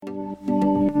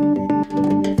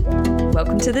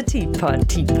to the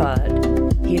Teapot.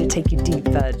 Here to take you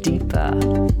deeper.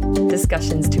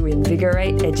 Discussions to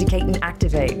invigorate, educate and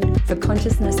activate for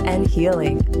consciousness and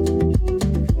healing.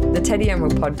 The Teddy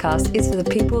Emerald podcast is for the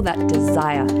people that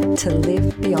desire to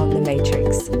live beyond the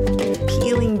matrix,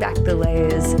 peeling back the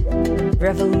layers,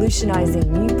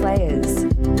 revolutionizing new players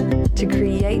to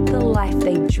create the life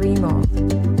they dream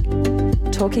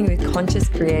of. Talking with conscious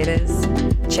creators,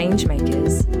 change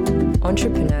makers,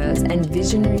 entrepreneurs and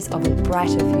visionaries of a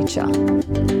brighter future.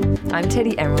 I'm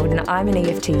Teddy Emerald and I'm an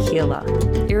EFT healer,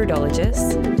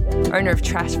 iridologist, owner of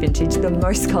Trash Vintage, the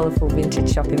most colourful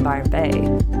vintage shop in Byron Bay.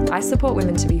 I support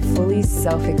women to be fully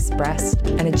self-expressed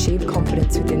and achieve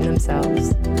confidence within themselves.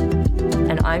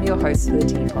 And I'm your host for the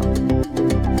Teapot.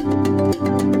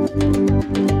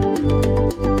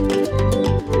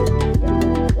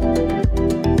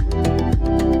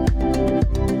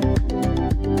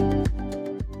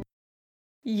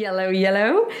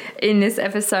 Yellow. In this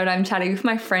episode, I'm chatting with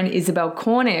my friend Isabel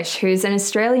Cornish, who's an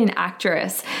Australian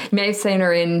actress. You may have seen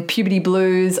her in Puberty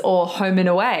Blues or Home and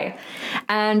Away.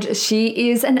 And she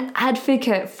is an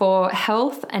advocate for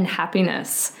health and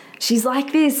happiness. She's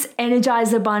like this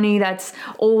Energizer bunny that's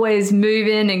always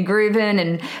moving and grooving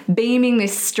and beaming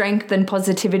this strength and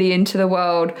positivity into the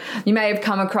world. You may have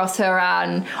come across her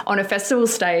on a festival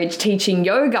stage teaching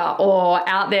yoga or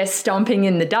out there stomping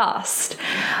in the dust.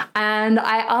 And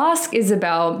I ask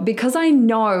Isabel because I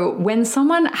know when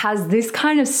someone has this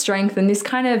kind of strength and this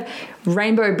kind of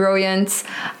rainbow brilliance,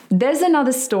 there's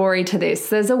another story to this.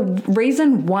 There's a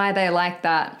reason why they like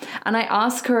that. And I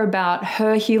ask her about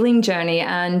her healing journey,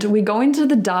 and we go into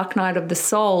the dark night of the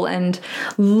soul and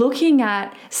looking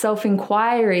at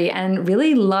self-inquiry and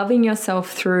really loving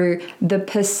yourself through the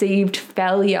perceived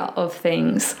failure of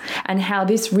things and how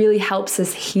this really helps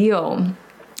us heal.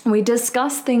 We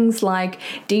discuss things like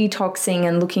detoxing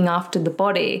and looking after the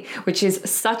body, which is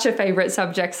such a favorite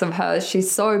subject of hers.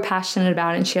 She's so passionate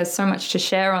about it and she has so much to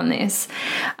share on this.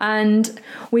 And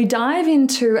we dive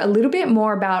into a little bit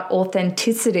more about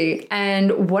authenticity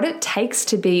and what it takes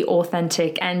to be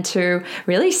authentic and to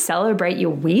really celebrate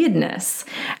your weirdness,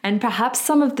 and perhaps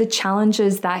some of the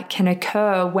challenges that can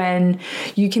occur when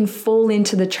you can fall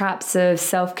into the traps of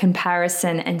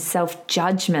self-comparison and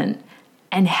self-judgment,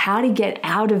 and how to get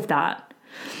out of that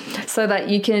so that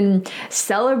you can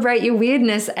celebrate your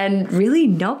weirdness and really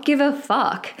not give a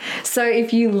fuck. So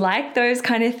if you like those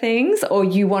kind of things or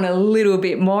you want a little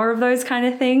bit more of those kind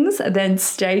of things, then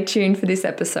stay tuned for this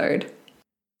episode.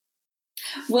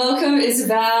 Welcome,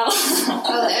 Isabel.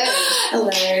 Hello.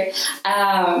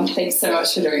 Thanks so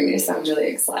much for doing this. I'm really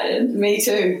excited. Me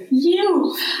too.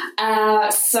 You.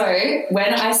 So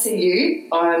when I see you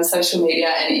on social media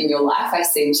and in your life, I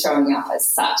see you showing up as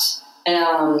such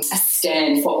a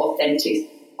stand for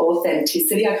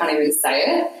authenticity. I can't even say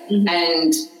it.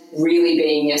 And really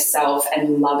being yourself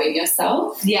and loving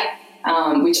yourself. Yeah.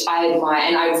 Which I admire,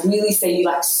 and I really see you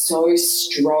like so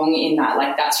strong in that.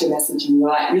 Like that's your message, and you're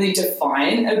like really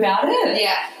defiant about it.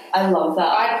 Yeah, I love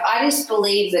that. I just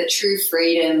believe that true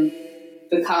freedom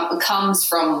comes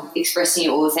from expressing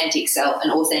your authentic self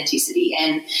and authenticity.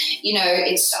 And you know,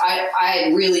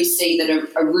 I really see that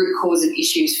a root cause of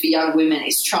issues for young women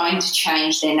is trying to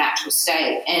change their natural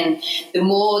state. And the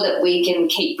more that we can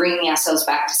keep bringing ourselves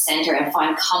back to center and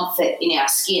find comfort in our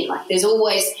skin, like we're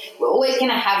always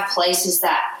going to have places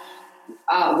that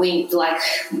we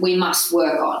must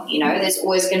work on. You know, there's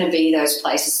always going to be those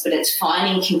places, but it's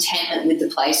finding contentment with the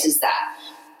places that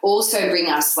also bring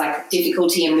us like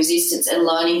difficulty and resistance, and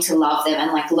learning to love them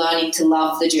and like learning to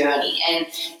love the journey. And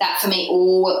that for me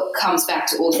all comes back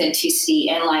to authenticity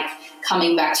and like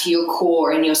coming back to your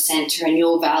core and your center and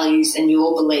your values and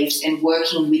your beliefs and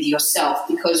working with yourself,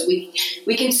 because we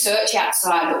can search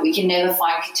outside, but we can never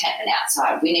find contentment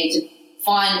outside. We need to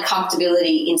find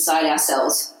comfortability inside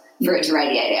ourselves for it to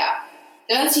radiate out.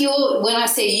 That's when I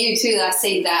see you too, I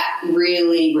see that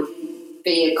really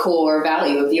be a core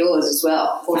value of yours as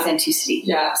well, authenticity.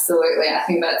 Yeah, absolutely. I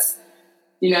think that's,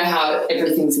 you know how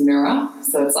everything's a mirror.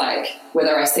 So it's like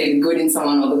whether I see the good in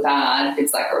someone or the bad,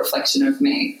 it's like a reflection of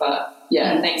me. But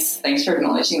yeah, thanks for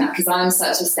acknowledging that, because I'm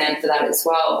such a stand for that as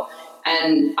well.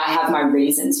 And I have my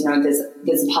reasons, you know, there's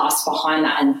a past behind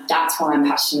that, and that's why I'm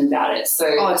passionate about it. So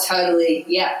totally,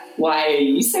 yeah. Why are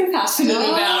you so passionate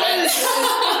about it?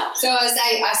 So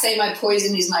I say my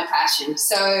poison is my passion.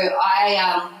 So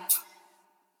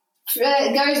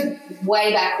it goes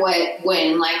way back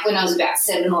when I was about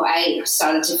 7 or 8, I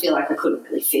started to feel like I couldn't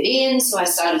really fit in. So I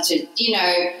started to,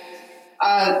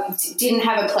 didn't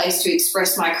have a place to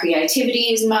express my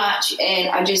creativity as much, and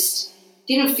I just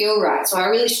didn't feel right. So I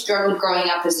really struggled growing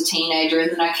up as a teenager,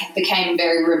 and then I became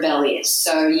very rebellious.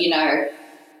 So,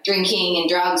 drinking and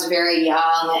drugs very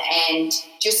young and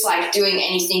just like doing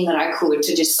anything that I could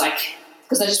to just like,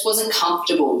 because I just wasn't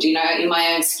comfortable, you know, in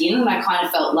my own skin, and I kind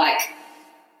of felt like,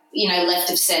 you know, left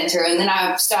of center. And then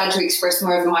I started to express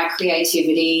more of my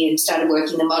creativity and started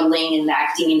working the modeling and the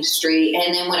acting industry.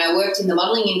 And then when I worked in the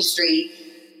modeling industry,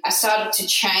 I started to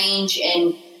try and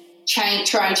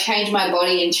change my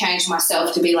body and change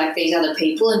myself to be like these other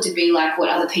people and to be like what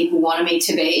other people wanted me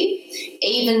to be,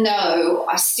 even though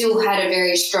I still had a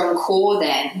very strong core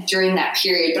then during that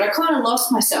period. But I kind of lost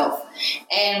myself.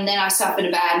 And then I suffered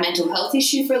a bad mental health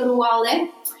issue for a little while then,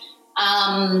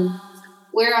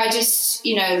 where I just,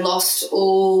 you know, I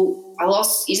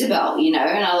lost Isabel, you know,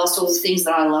 and I lost all the things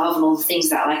that I love and all the things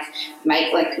that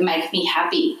make me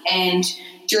happy. And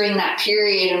during that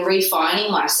period and refining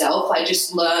myself, I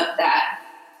just learnt that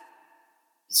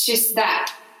it's just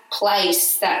that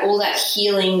place, that all that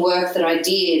healing work that I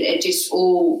did, it just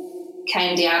all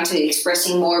came down to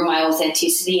expressing more of my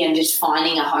authenticity and just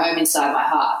finding a home inside my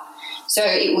heart. So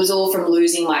it was all from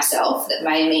losing myself that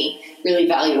made me really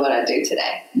value what I do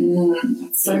today.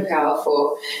 It's so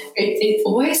powerful. It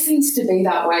always seems to be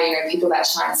that way. You know, people that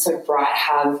shine so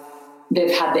bright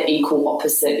they've had the equal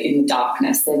opposite in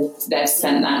darkness. They've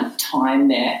spent that time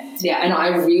there. Yeah. And I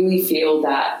really feel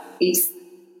that it's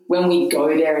when we go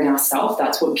there in ourselves,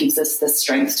 that's what gives us the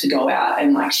strength to go out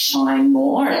and like shine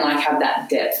more and like have that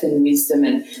depth and wisdom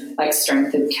and like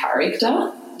strength of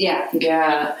character. Yeah.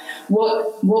 Yeah.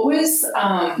 What was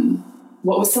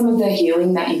some of the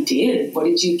healing that you did? What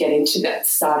did you get into that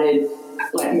started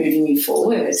like moving you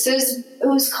forward? So it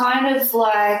was kind of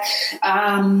like,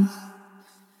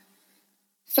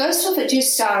 first off, it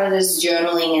just started as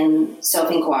journaling and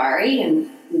self-inquiry and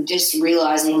just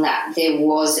realising that there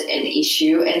was an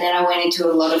issue. And then I went into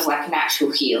a lot of like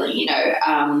natural healing, you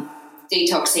know,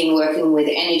 detoxing, working with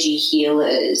energy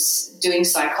healers, doing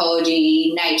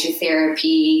psychology, nature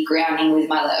therapy, grounding with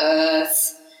Mother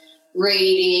Earth,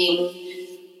 reading,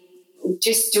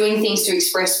 just doing things to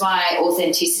express my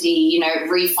authenticity, you know,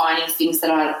 refining things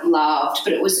that I loved.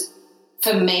 But it was,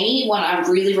 for me, when I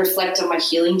really reflect on my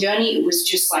healing journey, it was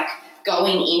just like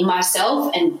going in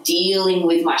myself and dealing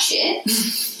with my shit.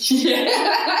 Dealing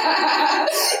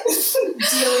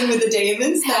with the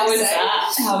demons. How was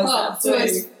that?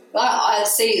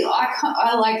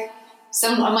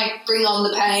 I'm like, bring on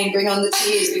the pain, bring on the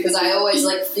tears, because I always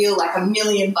like feel like $1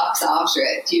 million after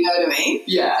it. Do you know what I mean?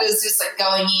 Yeah. It was just like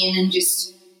going in and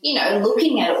just, you know,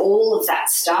 looking at all of that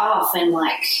stuff and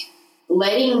like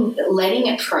letting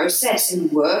it process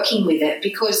and working with it,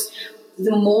 because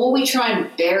the more we try and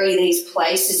bury these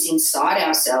places inside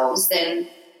ourselves, then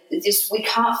we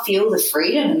can't feel the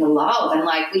freedom and the love, and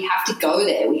like we have to go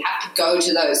there. We have to go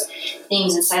to those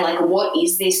things and say like, what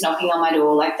is this knocking on my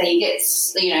door? Like they get,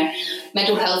 you know,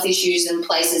 mental health issues in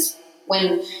places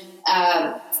when,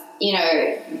 you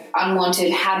know,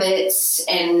 unwanted habits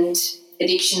and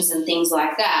addictions and things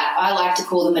like that. I like to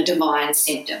call them a divine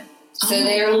symptom. So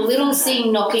they're a little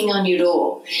thing knocking on your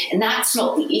door, and that's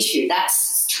not the issue.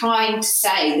 That's trying to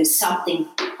say there's something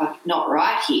not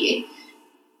right here.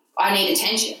 I need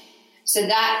attention. So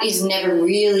that is never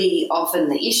really often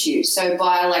the issue. So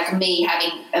by like me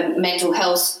having a mental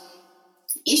health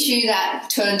issue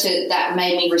that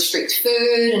made me restrict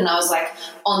food, and I was like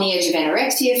on the edge of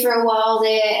anorexia for a while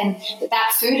there, and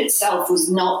that food itself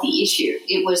was not the issue.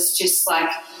 It was just like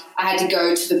I had to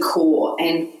go to the core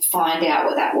and find out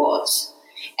what that was.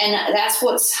 And that's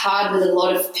what's hard with a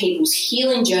lot of people's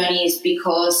healing journeys,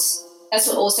 because that's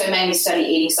what also made me study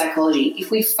eating psychology. If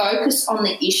we focus on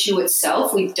the issue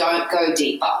itself, we don't go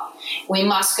deeper. We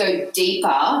must go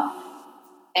deeper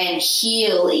and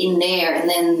heal in there, and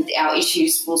then our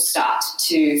issues will start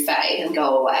to fade and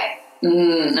go away.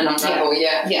 And unravel,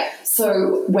 yeah. Yeah.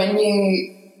 So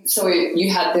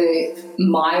you had the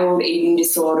mild eating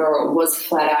disorder, or was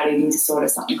flat-out eating disorder,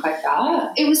 something like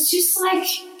that? It was just like,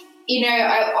 you know,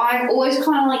 I always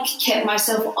kind of like kept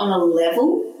myself on a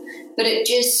level, but it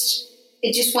just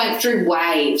went through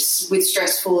waves with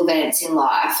stressful events in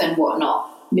life and whatnot.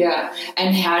 Yeah.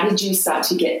 And how did you start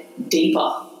to get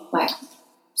deeper? Like,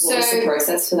 what was the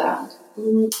process for that?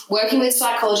 Working with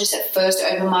psychologists at first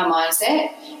opened my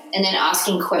mindset, and then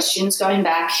asking questions, going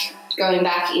back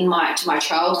to my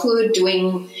childhood,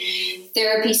 doing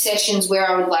therapy sessions where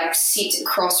I would like sit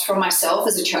across from myself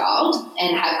as a child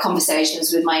and have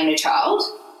conversations with my inner child,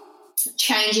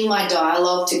 changing my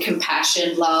dialogue to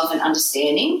compassion, love, and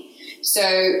understanding. So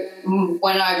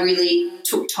when I really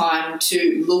took time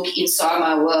to look inside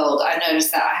my world, I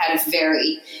noticed that I had a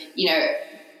very, you know,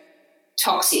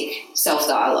 toxic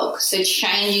self-dialogue. So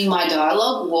changing my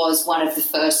dialogue was one of the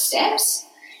first steps.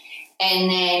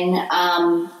 And then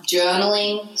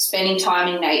journaling, spending time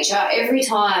in nature. Every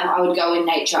time I would go in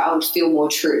nature, I would feel more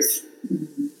truth.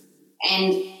 Mm-hmm.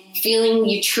 And feeling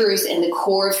your truth and the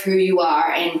core of who you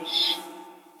are, and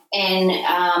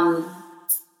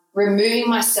removing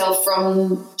myself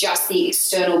from just the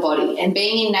external body. And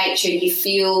being in nature, you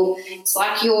feel it's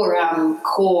like your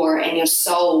core and your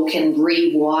soul can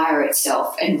rewire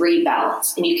itself and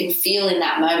rebalance, and you can feel in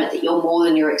that moment that you're more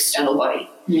than your external body.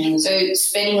 Mm-hmm. So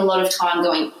spending a lot of time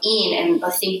going in, and I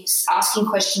think asking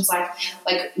questions like,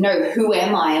 no, who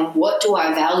am I and what do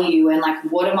I value, and like,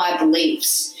 what are my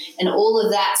beliefs? And all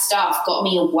of that stuff got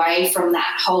me away from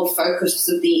that whole focus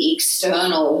of the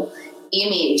external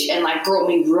image, and like brought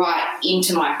me right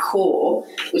into my core,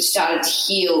 which started to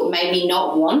heal, made me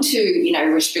not want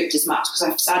to, restrict as much, because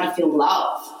I started to feel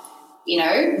love,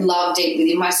 love deep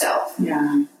within myself.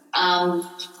 Yeah.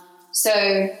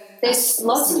 So there's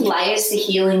lots of layers to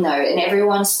healing though, and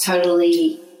everyone's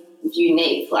totally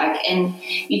unique. And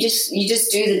you just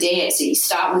do the dance. So you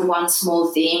start with one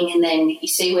small thing, and then you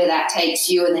see where that takes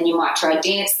you, and then you might try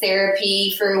dance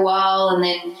therapy for a while, and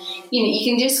then you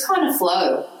can just kind of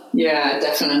flow. Yeah,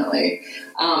 definitely.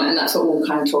 And that's what we were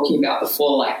kind of talking about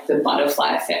before, like the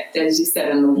butterfly effect, as you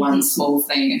said, and the one small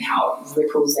thing and how it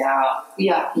ripples out.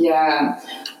 Yeah. Yeah.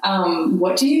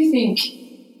 What do you think,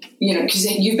 because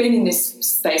you've been in this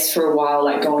space for a while,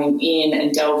 like going in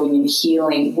and delving in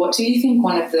healing, what do you think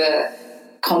one of the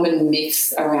common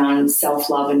myths around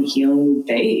self-love and healing would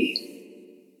be?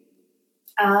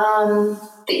 That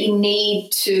you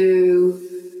need to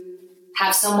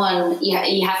have someone,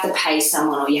 you have to pay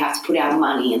someone, or you have to put out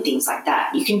money and things like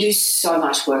that. You can do so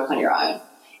much work on your own.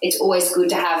 It's always good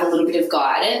to have a little bit of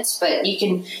guidance, but you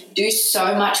can do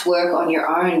so much work on your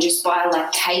own just by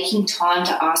like taking time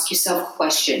to ask yourself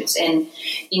questions, and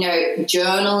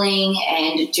journaling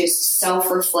and just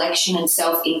self-reflection and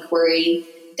self-inquiry.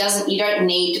 You don't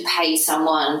need to pay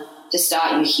someone to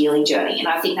start your healing journey. And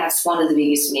I think that's one of the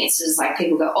biggest myths, is like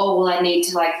people go, oh, well, I need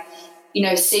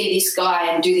to see this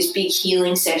guy and do this big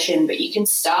healing session, but you can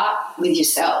start with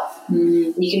yourself.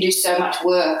 Mm. You can do so much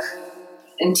work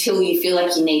until you feel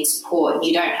like you need support.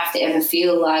 You don't have to ever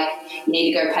feel like you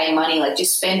need to go pay money. Like,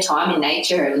 just spend time in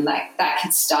nature, and like that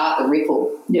can start the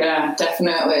ripple. Yeah,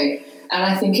 definitely. And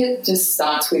I think it just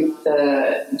starts with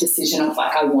the decision of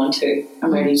like, I'm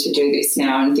ready to do this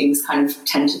now, and things kind of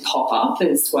tend to pop up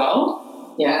as well.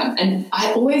 Yeah, and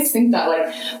I always think that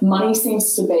like money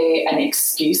seems to be an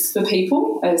excuse for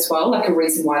people as well, like a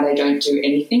reason why they don't do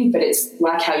anything. But it's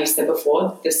like how you said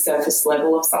before, the surface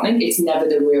level of something. It's never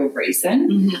the real reason.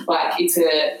 Mm-hmm. Like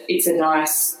it's a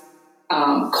nice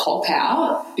cop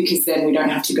out, because then we don't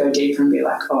have to go deeper and be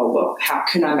like, oh, well, how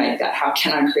can I make that? How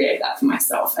can I create that for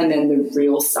myself? And then the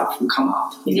real stuff will come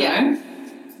up. You know?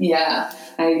 Yeah,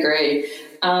 I agree.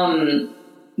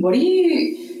 What do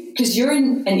you? Because you're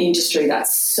in an industry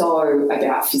that's so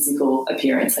about physical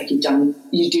appearance, like you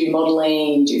do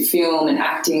modelling, you do film and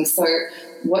acting. So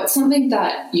what's something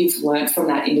that you've learned from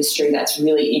that industry that's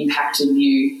really impacted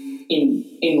you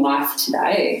in life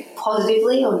today?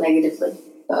 Positively or negatively?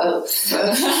 Both.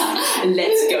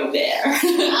 Let's go there.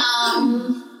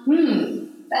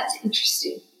 That's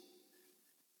interesting.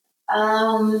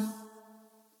 What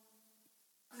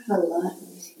have I learned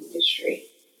in this industry?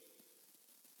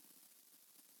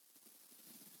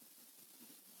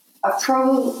 It's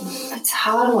a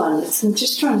hard one. I'm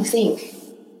just trying to think.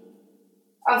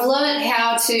 I've learned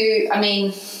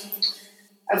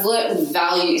I've learned the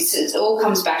values. It all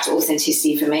comes back to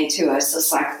authenticity for me too. It's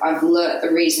just like I've learned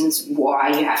the reasons why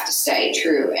you have to stay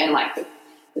true, and like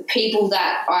the people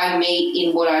that I meet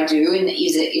in what I do, and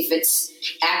if it's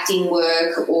acting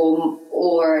work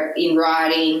or in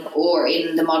writing or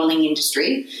in the modelling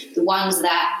industry, the ones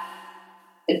that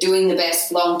are doing the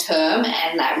best long term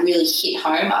and that really hit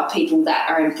home are people that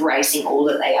are embracing all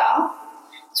that they are.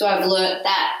 So I've learnt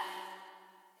that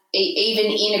even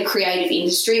in a creative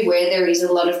industry where there is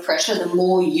a lot of pressure, the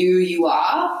more you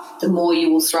are, the more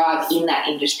you will thrive in that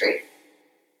industry.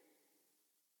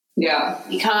 Yeah.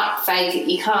 You can't fake it.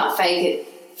 You can't fake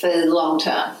it for the long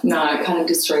term. No, it kind of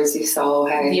destroys your soul,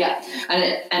 hey? Yeah.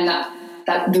 And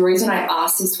that the reason I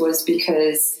asked this was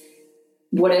because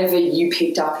whatever you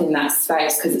picked up in that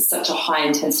space, because it's such a high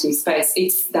intensity space,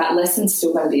 it's that lesson's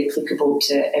still going to be applicable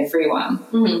to everyone.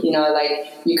 Mm-hmm.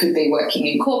 Like you could be working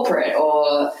in corporate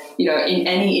or, in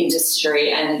any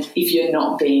industry, and if you're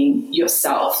not being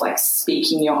yourself, like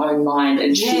speaking your own mind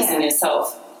and choosing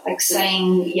yourself. Like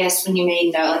saying yes when you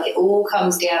mean no, like it all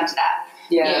comes down to that.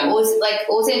 Yeah. Like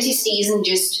authenticity isn't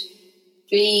just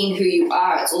being who you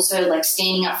are, it's also like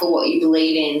standing up for what you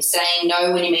believe in, saying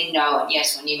no when you mean no and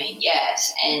yes when you mean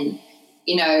yes, and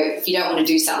you know, if you don't want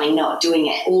to do something, not doing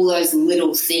it. All those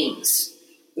little things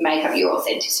make up your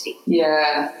authenticity.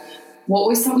 Yeah. What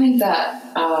was something that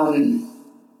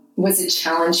was a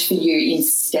challenge for you in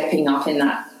stepping up in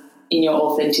your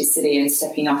authenticity and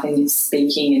stepping up in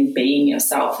speaking and being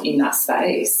yourself in that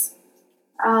space?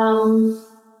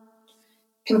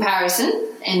 Comparison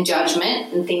and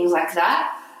judgment and things like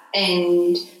that.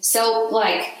 And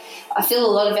I feel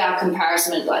a lot of our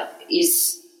comparison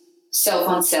is self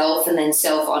on self and then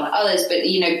self on others, but,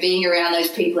 you know, being around those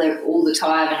people all the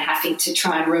time and having to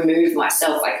try and remove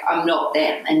myself, like I'm not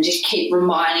them, and just keep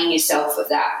reminding yourself of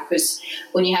that, because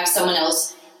when you have someone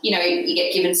else, you know, you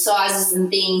get given sizes and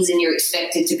things and you're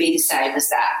expected to be the same as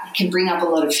that. It can bring up a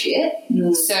lot of shit.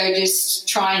 So just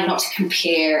trying not to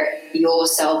compare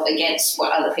yourself against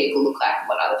what other people look like and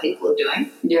what other people are doing.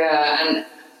 Yeah, and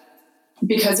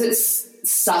because it's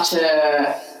such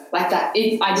a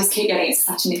I just keep getting it's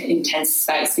such an intense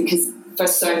space, because for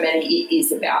so many it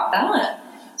is about that.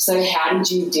 So how did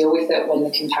you deal with it when the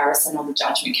comparison or the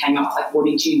judgment came up? Like, what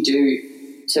did you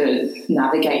do to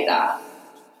navigate that?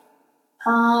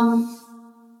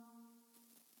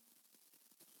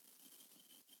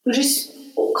 Just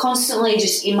constantly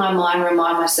just in my mind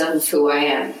remind myself of who I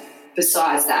am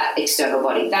besides that external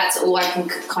body. That's all I can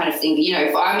kind of think. You know,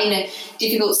 if I'm in a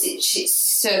difficult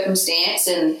circumstance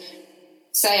and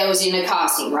say I was in a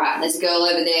casting, right, and there's a girl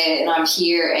over there and I'm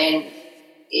here and,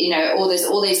 you know, or there's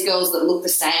all these girls that look the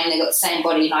same, they got the same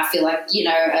body, and I feel like, you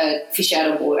know, a fish out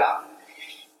of water.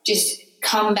 Just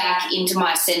come back into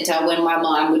my center when my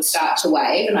mind would start to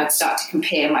wave and I'd start to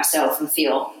compare myself and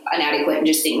feel inadequate, and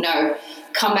just think, no,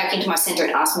 come back into my center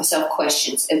and ask myself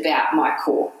questions about my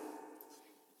core.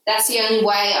 That's the only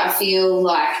way I feel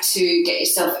like to get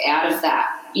yourself out of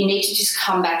that. You need to just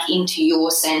come back into your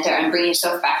center and bring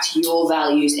yourself back to your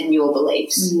values and your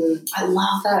beliefs. I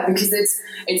love that, because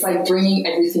it's like bringing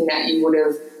everything that you would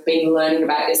have been learning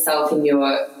about yourself in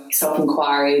your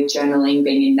self-inquiry, journaling,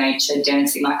 being in nature,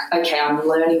 dancing, like, okay, I'm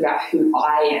learning about who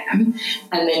I am,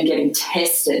 and then getting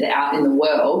tested out in the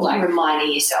world, like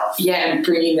reminding yourself. Yeah, and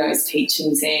bringing those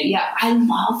teachings in. Yeah, I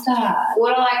love that.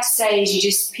 What I like to say is you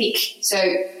just pick. So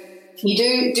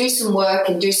you do some work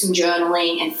and do some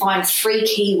journaling and find 3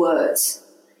 keywords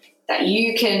that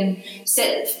you can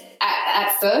set.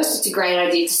 At first, it's a great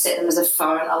idea to set them as a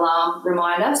phone alarm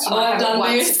reminder. So I've done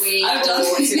once this. a week I've done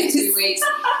or this. 2 weeks.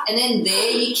 And then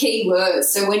they're your keywords.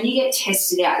 So when you get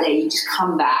tested out there, you just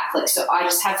come back. Like, so I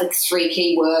just have 3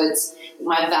 keywords,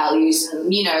 my values,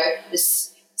 and, you know,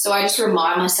 so I just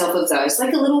remind myself of those,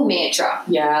 like a little mantra.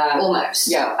 Yeah.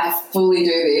 Almost. Yeah, I fully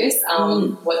do this.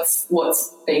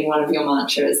 What's been one of your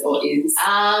mantras or is?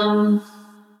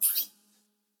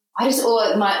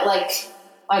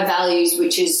 My values,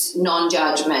 which is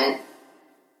non-judgment,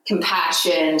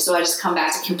 compassion. So I just come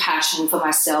back to compassion for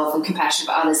myself and compassion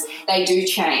for others. They do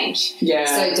change. Yeah.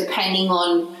 So depending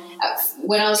on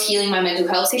when I was healing my mental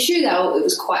health issue, it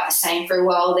was quite the same for a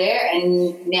while there,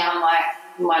 and now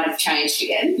might have changed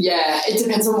again. Yeah, it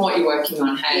depends on what you're working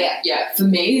on. Hey? Yeah. For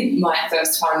me, my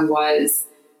first one was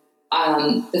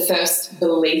the first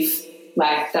belief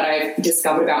that I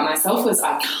discovered about myself was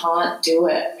I can't do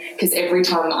it, because every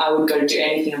time I would go to do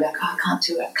anything, I'd be like, oh, I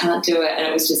can't do it, and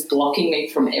it was just blocking me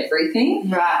from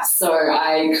everything. Right. So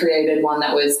I created one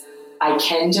that was, I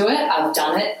can do it, I've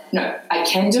done it. No, I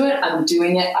can do it, I'm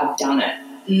doing it, I've done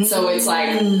it. So it's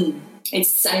like,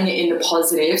 it's saying it in the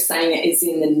positive, saying it is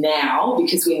in the now,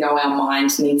 because we know our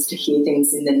mind needs to hear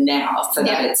things in the now so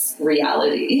that it's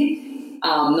reality.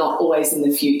 Not always in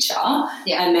the future.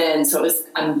 Yeah. And then so it was,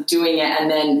 I'm doing it, and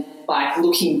then like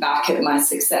looking back at my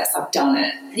success, I've done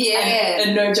it. Yeah.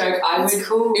 And no joke,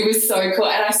 cool. It was so cool.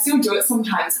 And I still do it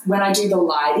sometimes when I do the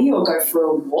Lighty or go for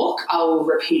a walk, I will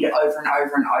repeat it over and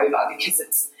over and over, because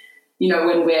it's, you know,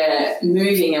 when we're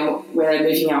moving and we're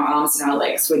moving our arms and our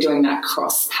legs, we're doing that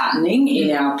cross patterning in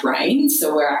our brain.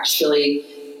 So we're actually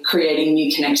creating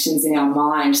new connections in our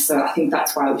mind. So I think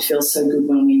that's why we feel so good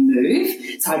when we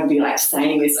move. So I'd be like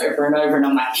saying this over and over, and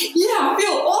I'm like, yeah, I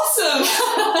feel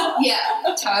awesome. Yeah,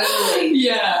 totally.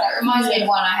 Yeah. That reminds me of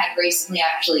one I had recently,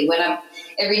 actually, when I'm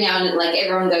every now and then, like,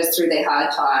 everyone goes through their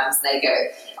hard times. They go,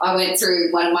 I went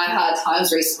through one of my hard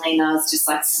times recently, and I was just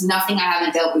like, this is nothing I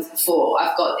haven't dealt with before.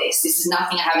 I've got this. This is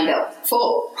nothing I haven't dealt with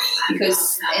before. And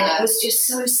it was just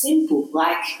so simple.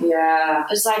 Like, yeah. It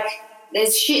was like,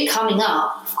 there's shit coming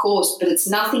up, of course, but it's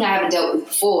nothing I haven't dealt with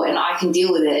before, and I can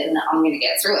deal with it, and I'm going to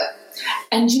get through it.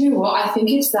 And you know what? I think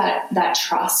it's that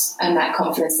trust and that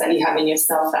confidence that you have in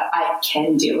yourself that I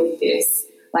can deal with this.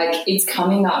 Like, it's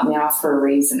coming up now for a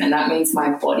reason, and that means my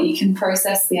body can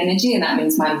process the energy, and that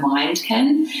means my mind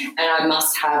can, and I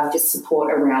must have the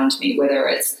support around me, whether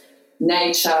it's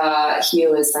nature,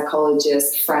 healers,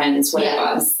 psychologists, friends,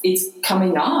 whatever. Yeah. It's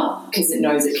coming up because it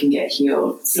knows it can get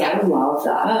healed. So I love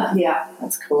that. Yeah.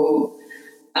 That's cool.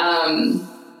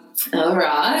 All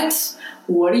right.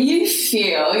 What do you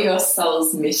feel your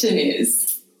soul's mission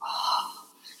is?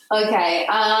 Okay.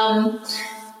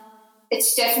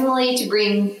 It's definitely to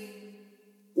bring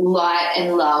light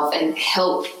and love and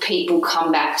help people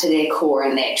come back to their core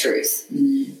and their truth.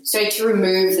 So to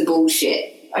remove the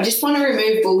bullshit. I just want to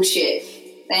remove bullshit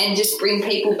and just bring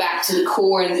people back to the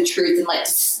core and the truth and let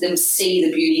them see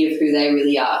the beauty of who they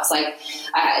really are. It's like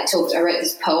I wrote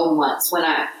this poem once when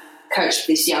I coached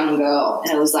this young girl,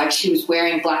 and it was like she was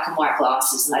wearing black and white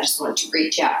glasses, and I just wanted to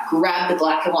reach out, grab the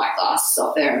black and white glasses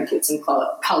off her and put some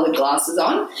coloured glasses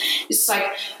on. Just like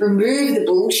remove the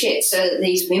bullshit so that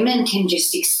these women can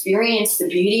just experience the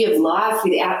beauty of life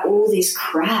without all this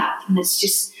crap. And it's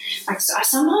just like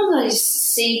sometimes I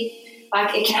just see,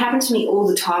 like, it can happen to me all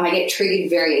the time. I get triggered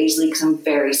very easily because I'm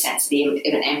very sensitive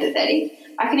and empathetic.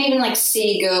 I can even, like,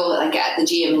 see a girl, like, at the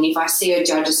gym, and if I see her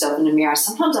judge herself in the mirror,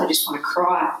 sometimes I just want to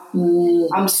cry.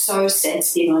 I'm so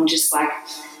sensitive. I'm just, like,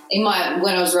 when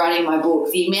I was writing my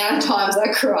book, the amount of times I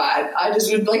cried, I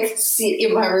just would, like, sit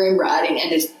in my room writing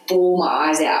and just bawl my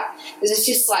eyes out. Because it's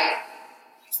just, like,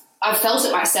 I felt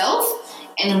it myself,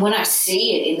 and then when I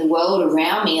see it in the world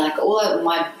around me, like,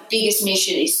 my biggest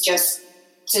mission is just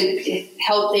to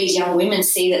help these young women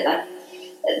see that, like,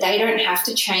 they don't have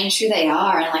to change who they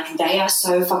are, and, like, they are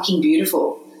so fucking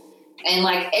beautiful. And,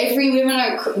 like, every woman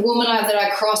that I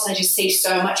cross, I just see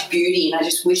so much beauty, and I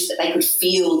just wish that they could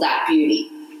feel that beauty.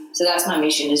 So that's my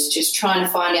mission, is just trying to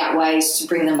find out ways to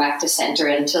bring them back to center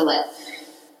and to let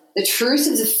the truth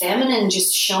of the feminine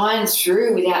just shine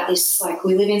through without this, like,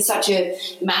 we live in such a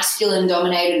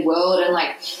masculine-dominated world, and,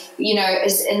 like, you know,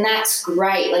 and that's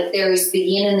great. Like, there is the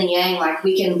yin and the yang. Like,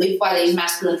 we can live by these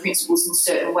masculine principles in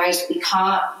certain ways, but we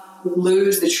can't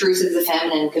lose the truth of the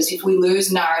feminine, because if we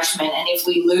lose nourishment and if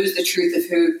we lose the truth of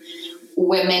who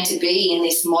we're meant to be in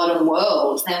this modern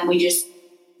world, then we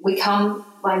come,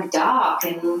 like, dark,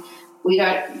 and we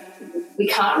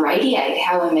can't radiate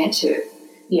how we're meant to.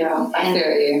 Yeah, I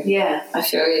feel you. Yeah. I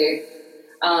feel you.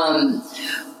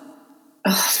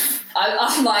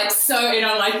 I'm like so, and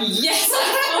I'm like, yes, I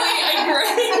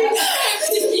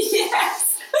fully agree.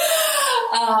 Yes.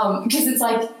 Because it's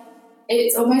like,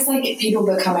 it's almost like people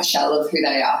become a shell of who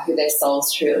they are, who their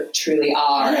souls truly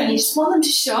are. Yeah, and you just want them to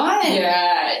shine.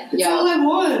 Yeah. That's all I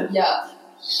want. Yeah.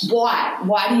 Why?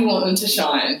 Why do you want them to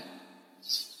shine?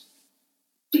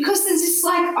 Because there's just,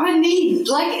 like,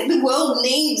 the world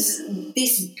needs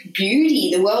this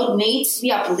beauty. The world needs to be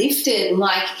uplifted. And,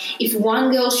 like, if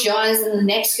one girl shines, then the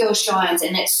next girl shines.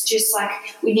 And it's just, like,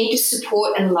 we need to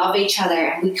support and love each other.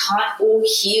 And we can't all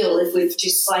heal if we've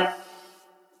just, like,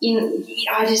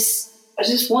 I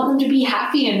just want them to be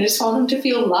happy, and just want them to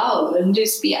feel love, and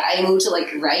just be able to, like,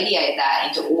 radiate that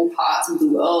into all parts of the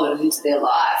world and into their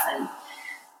life. And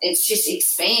it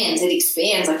expands.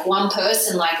 Like, one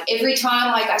person, like, every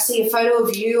time, like, I see a photo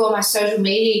of you on my social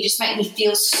media, you just make me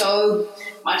feel so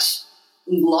much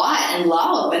light and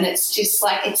love, and it's just,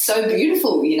 like, it's so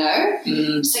beautiful, you know?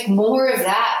 It's, like, more of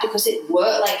that, because it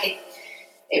worked, like,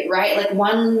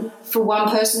 for one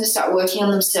person to start working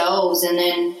on themselves and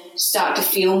then start to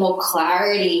feel more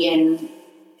clarity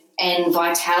and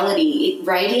vitality, it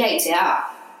radiates out.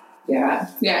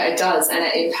 Yeah, it does, and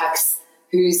it impacts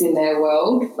who's in their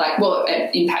world. Like, well,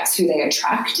 it impacts who they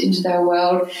attract into their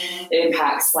world. It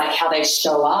impacts, like, how they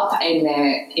show up in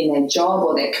their job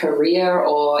or their career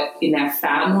or in their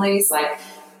families, like,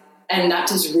 and that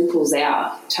just ripples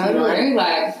out. Totally. You know?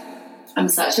 Like, I'm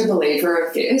such a believer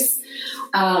of this.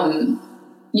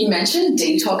 You mentioned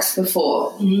detox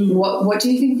before. What do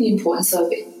you think the importance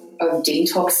of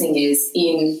detoxing is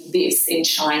in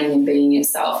shining and being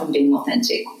yourself and being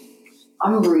authentic?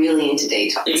 I'm really into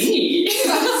detox.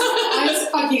 I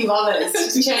just fucking love it.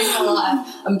 It's just changed my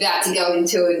life. I'm about to go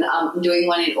into I'm doing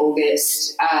one in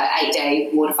August,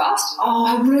 8-day water fast. Oh,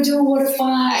 I want to do a water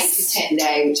fast. 8 to 10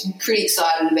 day, which I'm pretty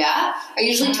excited about. I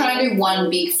usually try and do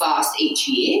one big fast each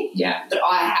year. Yeah. But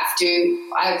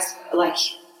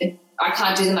I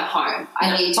can't do them at home.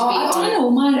 I need to be I've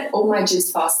done all my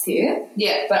juice fasts here.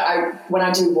 Yeah. But when I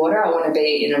do water, I want to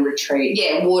be in a retreat.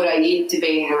 Yeah, water, you need to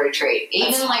be in a retreat.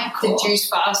 That's even, like, cool. the juice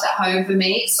fast at home for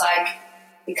me, it's like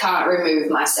I can't remove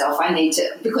myself. I need to,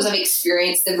 because I've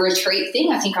experienced the retreat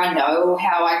thing, I think I know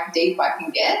how deep I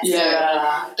can get.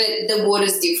 Yeah. So, but the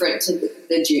water's different to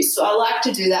the juice. So I like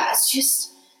to do that. It's just,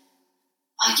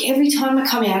 like, every time I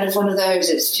come out of one of those,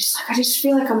 it's just like I just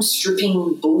feel like I'm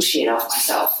stripping bullshit off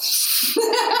myself.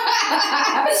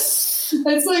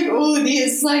 That's like all it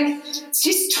is. Like, it's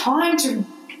just time to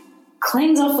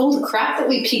cleanse off all the crap that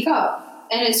we pick up.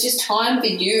 And it's just time for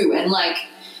you. And like,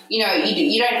 you know,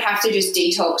 you don't have to just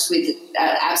detox with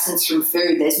absence from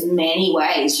food. There's many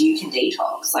ways you can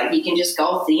detox. Like you can just go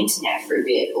off the internet for a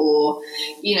bit, or,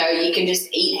 you know, you can just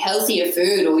eat healthier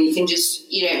food, or you can just,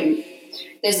 you know,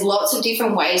 there's lots of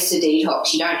different ways to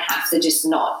detox. You don't have to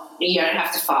you don't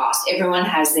have to fast. Everyone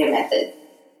has their method.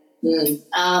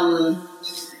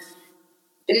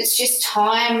 But it's just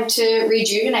time to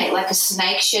rejuvenate, like a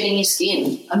snake shedding your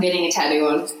skin. I'm getting a tattoo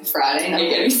on Friday. And I'm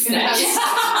getting snakes.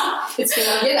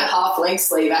 I'm getting a half leg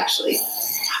sleeve actually.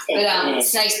 But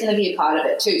snake's going to be a part of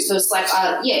it too. So it's like,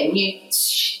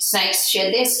 snakes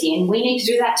shed their skin. We need to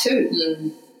do that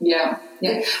too. Yeah.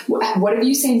 What have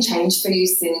you seen change for you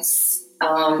since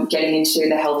getting into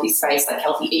the healthy space, like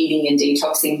healthy eating and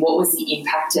detoxing? What was the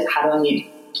impact it had on you?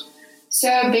 So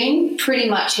I've been pretty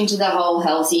much into the whole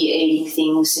healthy eating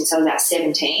thing since I was about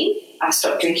 17. I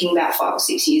stopped drinking about 5 or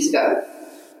 6 years ago.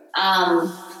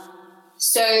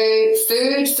 So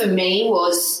food for me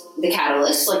was the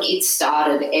catalyst. Like it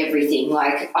started everything.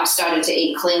 Like I started to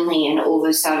eat cleanly, and all of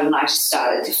a sudden I just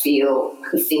started to feel I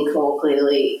could think more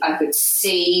clearly. I could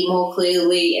see more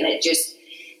clearly, and it just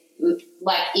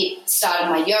like it started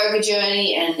my yoga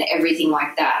journey and everything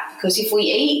like that. Because if we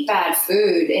eat bad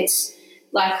food, it's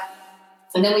like,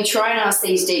 and then we try and ask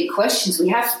these deep questions. We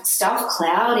have stuff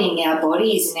clouding our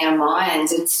bodies and our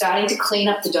minds, and starting to clean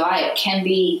up the diet can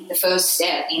be the first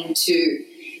step into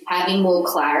having more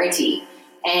clarity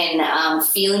and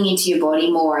feeling into your body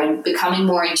more and becoming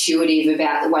more intuitive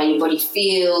about the way your body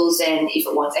feels, and if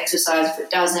it wants exercise, if it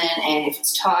doesn't, and if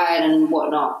it's tired and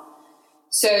whatnot.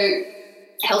 So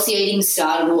healthy eating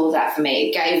started all of that for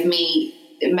me.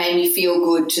 It made me feel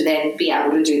good to then be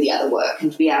able to do the other work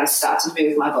and to be able to start to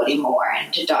move my body more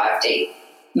and to dive deep.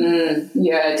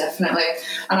 Yeah, definitely.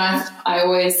 And I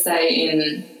always say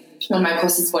in one of my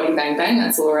courses, Body Bang Bang,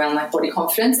 that's all around like body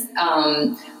confidence,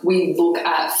 we look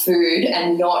at food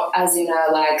and not as in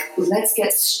a like, let's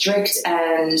get strict,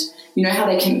 and you know how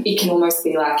it can almost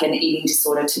be like an eating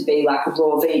disorder to be like a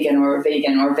raw vegan or a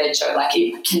veggie, like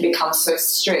it can become so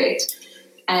strict.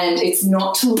 And it's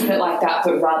not to look at it like that,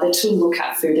 but rather to look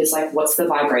at food as like, what's the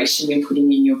vibration you're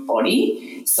putting in your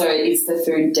body? So is the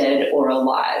food dead or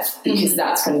alive? Because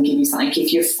that's going to give you something.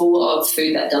 If you're full of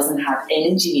food that doesn't have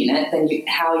energy in it, then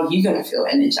how are you going to feel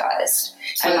energized?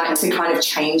 And like to kind of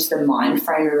change the mind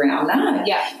frame around that.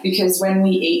 Yeah. Because when we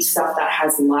eat stuff that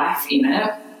has life in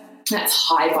it, that's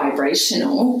high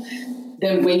vibrational,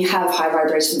 then we have high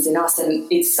vibrations in us,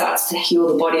 and it starts to heal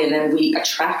the body, and then we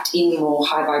attract in more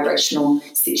high vibrational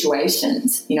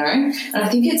situations, you know? And I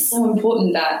think it's so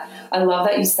important that I love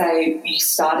that you say you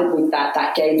started with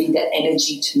that gave you the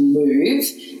energy to move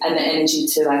and the energy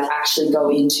to like actually go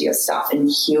into your stuff and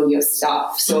heal your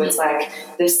stuff. So it's like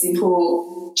the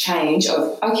simple change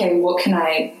of, okay,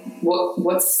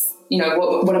 what's, you know,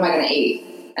 what am I going to eat?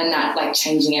 And that like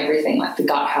changing everything, like the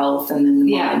gut health and then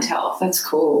the mind health. That's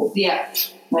cool. Yeah.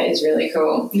 That is really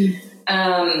cool.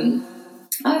 All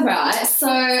right. So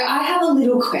I have a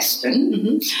little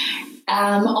question.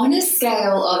 On a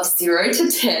scale of 0 to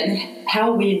 10,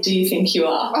 how weird do you think you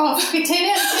are? Oh, 10 out of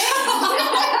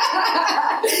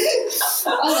 10.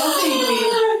 I love being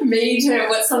weird. Me too.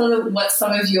 What's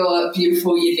some of your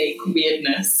beautiful, unique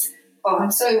weirdness? Oh,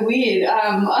 I'm so weird. I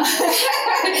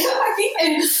think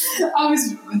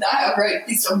I wrote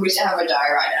this on which I have a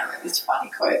diary right now. I wrote this funny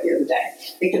quote the other day.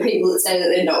 Like the people that say that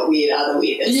they're not weird are the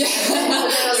weirdest. Yeah.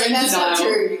 I was like, that's not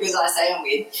true because I say I'm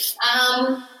weird.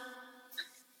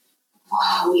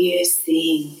 Wow, weirdest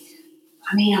thing.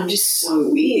 I mean, I'm just so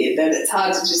weird that it's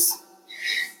hard to just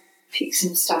pick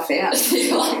some stuff out.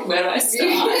 Like, where do I start?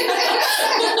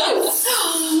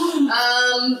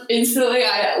 Instantly,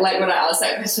 when I asked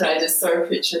that question, I just saw a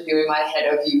picture of you in my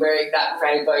head of you wearing that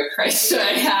rainbow crepe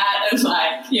hat and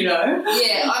like, you know.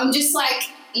 Yeah, I'm just like,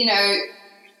 you know,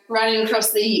 running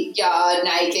across the yard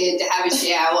naked to have a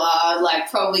shower, like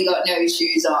probably got no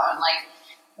shoes on. Like,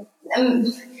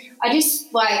 I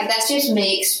just like, that's just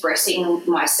me expressing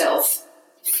myself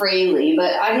freely.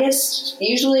 But I guess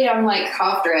usually I'm like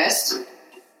half dressed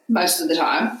most of the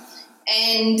time.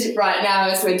 And right now,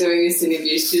 as we're doing this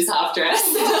interview, she's half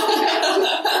dressed.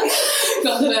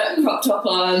 Got the crop top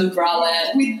on, the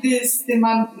bralette. With this, then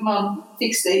my mum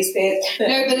fixed these pants.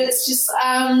 No, but it's just,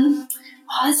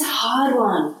 it's a hard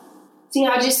one. See,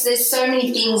 there's so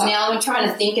many things now. I'm trying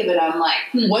to think of it. I'm like,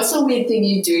 what's a weird thing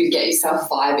you do to get yourself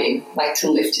vibing, like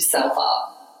to lift yourself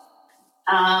up?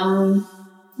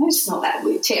 It's not that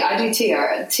weird. I do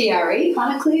TRE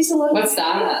kind of clears a lot. What's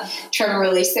that? Tremor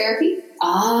release therapy.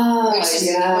 Oh,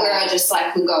 yeah. Where I just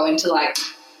like will go into like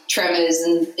tremors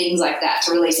and things like that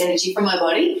to release energy from my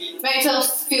body. Makes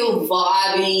us feel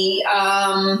vibey.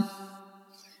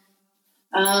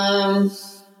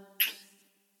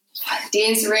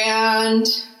 Dance around.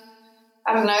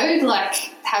 I don't know, like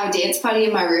have a dance party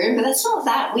in my room, but that's not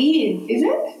that weird, is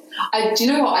it? Do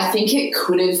you know what? I think it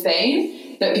could have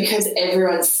been, but because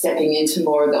everyone's stepping into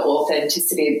more of the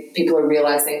authenticity, people are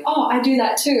realising, oh, I do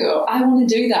that too, or I want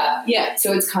to do that. Yeah.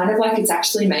 So it's kind of like it's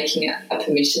actually making a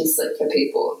permission slip for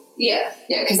people. Yeah.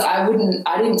 Yeah, because I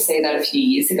didn't see that a few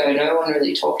years ago. No one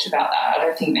really talked about that. I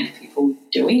don't think many people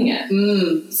doing it.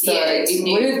 So it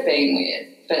would have been weird,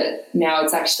 but now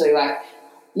it's actually like,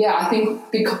 yeah, I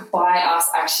think by us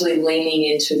actually leaning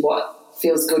into what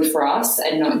feels good for us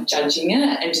and not judging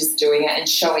it and just doing it and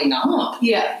showing up,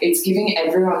 it's giving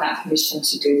everyone that permission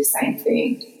to do the same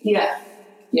thing. Yeah.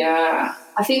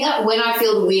 I think that when I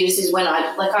feel the weirdest is when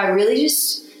I really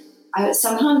just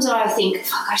sometimes I think,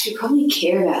 fuck, I should probably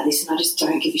care about this, and I just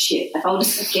don't give a shit. Like, I'll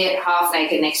just get half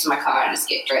naked next to my car and just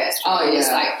get dressed.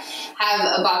 Just like have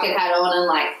a bucket hat on and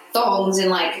like thongs and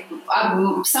like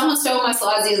someone stole my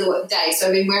slides the other day, so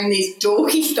I've been wearing these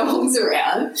dorky thongs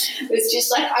around. It's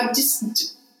just like I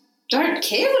just don't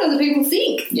care what other people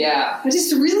think. Yeah. I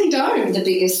just really don't. The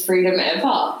biggest freedom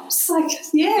ever. It's like,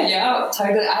 yeah,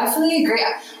 totally. I fully agree.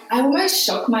 I almost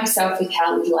shock myself with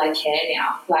how little I care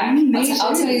now. Like,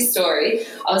 I'll tell you a story.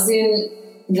 I was in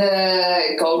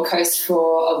the Gold Coast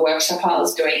for a workshop I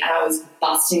was doing, and I was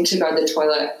busting to go to the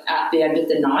toilet at the end of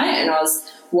the night, and I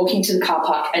was walking to the car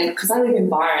park, and because I live in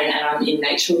Byron and I'm in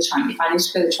nature all the time, if I need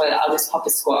to go to the toilet, I'll just pop a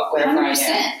squat wherever 100%. I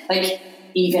am. Like,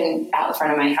 even out the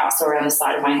front of my house or around the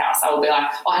side of my house, I will be like,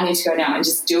 oh, I need to go now, and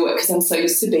just do it because I'm so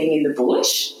used to being in the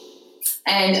bush.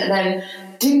 And then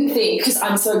didn't think, because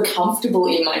I'm so comfortable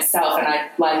in myself, and I'm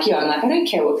like, I don't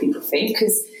care what people think,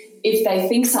 because if they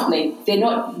think something, they're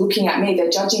not looking at me, they're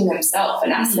judging themselves,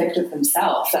 an aspect of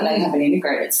themselves that they haven't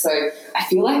integrated. So I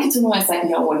feel like it's almost like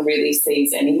no one really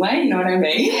sees anyway, you know what I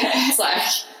mean? It's like,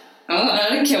 oh, I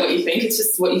don't care what you think, it's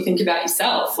just what you think about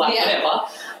yourself, like whatever.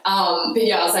 But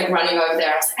yeah, I was like running over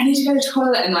there. I was like, I need to go to the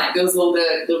toilet, and like there was all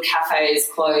the little cafes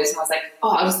closed, and I was like, oh,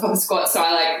 I'll just pop a squat. So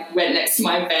I like went next to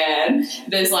my van.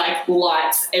 There's like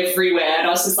lights everywhere, and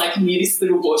I was just like near this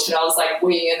little bush, and I was like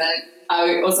weeing, and then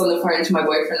I was on the phone to my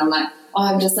boyfriend. I'm like, oh,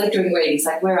 I'm just like doing weed. He's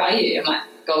like, where are you? I'm like,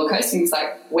 Gold Coast. And he's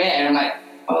like, where? And I'm like,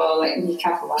 oh, like near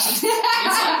Kappa. He's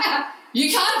like,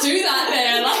 you can't do that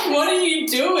there. Like, what are you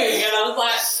doing? And I was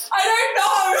like, I don't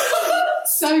know.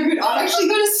 So good. I've actually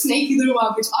got a sneaky little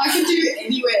one, which I can do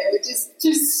anywhere, which is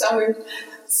just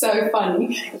so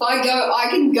funny. If I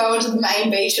can go into the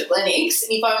main beach at Lennox,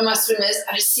 and if I'm with my swimmers,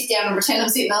 I just sit down and pretend I'm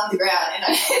sitting on the ground, and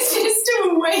I just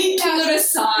do a wee to the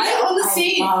side on the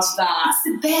sand. I love that. It's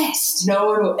the best. No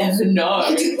one will ever know.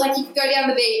 You can go down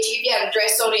the beach, you can have a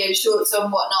dress on and shorts on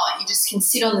and whatnot. You just can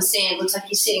sit on the sand. Looks like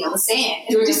you're sitting on the sand.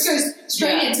 And it just goes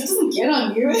straight in, so it doesn't get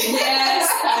on you. Yes,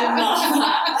 I love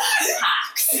that.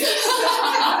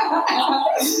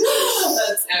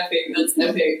 That's epic. That's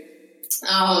epic.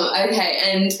 Okay,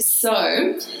 and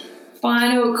so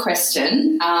final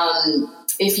question.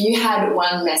 If you had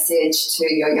one message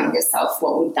to your younger self,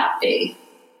 what would that be?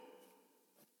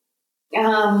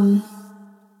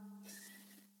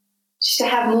 Just to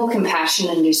have more compassion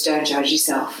and just don't judge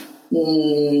yourself.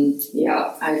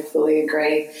 Yeah, I fully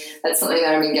agree. That's something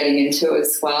that I've been getting into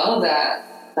as well, that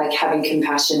like having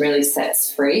compassion really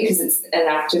sets free, because it's an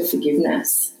act of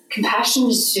forgiveness. Compassion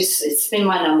is just, it's been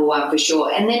my number one for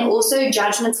sure. And then also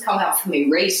judgment's come up for me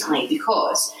recently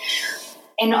because,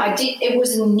 and it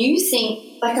was a new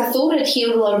thing, like I thought I'd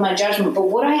healed a lot of my judgment, but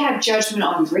what I had judgment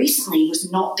on recently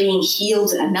was not being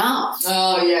healed enough.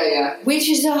 Oh, yeah. Which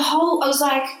is I was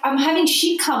like, I'm having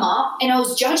shit come up, and I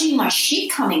was judging my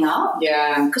shit coming up.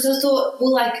 Yeah. Because I thought,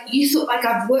 well, like, you thought, like,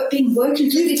 I've been working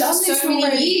through this for so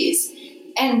many years.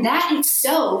 And that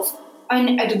itself,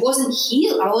 I wasn't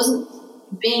healed. I wasn't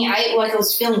being able, like I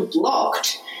was feeling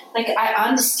blocked. Like I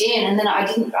understand, and then I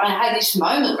had this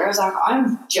moment where I was like,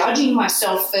 I'm judging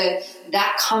myself for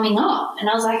that coming up. And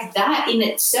I was like, that in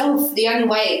itself, the only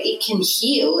way it can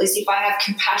heal is if I have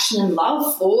compassion and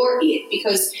love for it,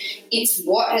 because it's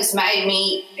what has made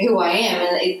me who I am,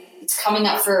 and it's coming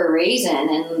up for a reason.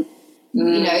 And,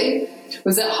 you know.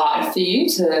 Was it hard for you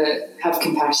to have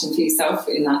compassion for yourself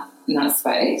in that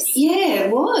space? Yeah,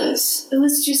 it was. It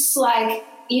was just like,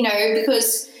 you know,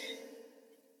 because,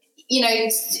 you know,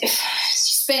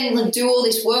 do all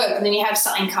this work, and then you have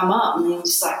something come up, and then you're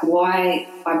just like, why?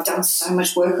 I've done so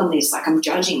much work on this, like I'm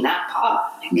judging that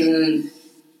part. Like,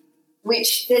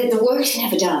 which the work's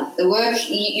never done. The work,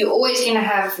 you're always going to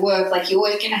have work, like we're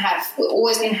always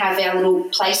going to have our little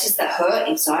places that hurt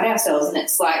inside ourselves, and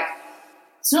it's like,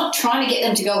 it's not trying to get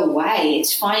them to go away.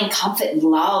 It's finding comfort and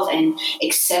love and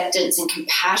acceptance and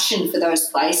compassion for those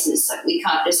places. Like we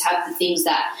can't just have the things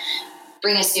that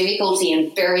bring us difficulty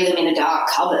and bury them in a dark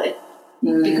cupboard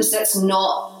because that's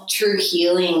not true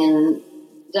healing. And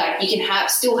like you can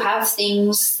still have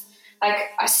things.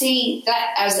 Like I see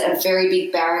that as a very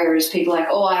big barrier is people like,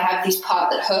 oh, I have this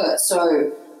part that hurts,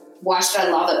 so why should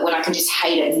I love it when I can just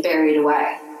hate it and bury it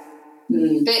away?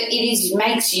 But it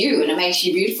makes you and it makes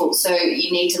you beautiful. So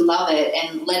you need to love it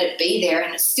and let it be there.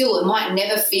 And it might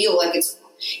never feel like it's,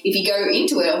 if you go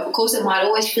into it, of course it might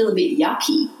always feel a bit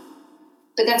yucky,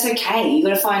 but that's okay. You've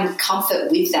got to find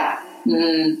comfort with that.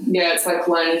 Yeah, it's like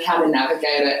learning how to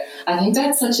navigate it. I think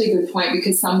that's such a good point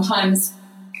because sometimes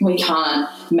we can't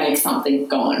make something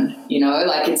gone,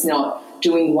 like it's not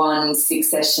doing 1,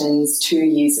 6 sessions, 2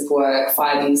 years of work,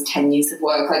 5 years, 10 years of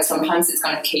work. Like sometimes it's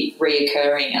going to keep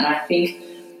reoccurring. And I think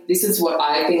this is what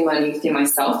I've been learning within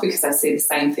myself because I see the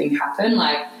same thing happen.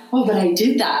 Like, oh, but I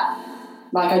did that.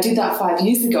 Like I did that 5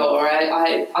 years ago or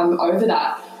I'm over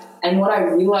that. And what I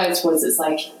realized was it's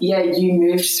like, yeah, you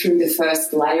moved through the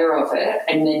first layer of it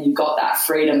and then you got that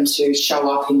freedom to show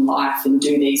up in life and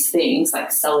do these things,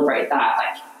 like celebrate that,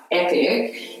 like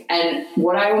epic. And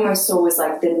what I almost saw was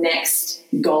like the next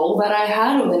goal that I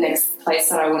had or the next place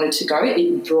that I wanted to go,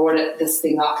 it brought this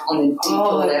thing up on a deeper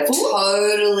level.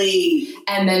 Totally.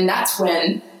 And then that's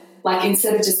when, like,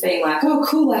 instead of just being like, oh,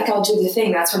 cool, like, I'll do the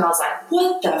thing, that's when I was like,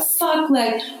 what the fuck?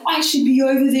 Like, I should be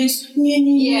over this.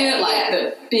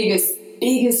 The biggest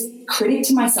critic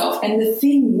to myself. And the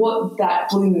thing that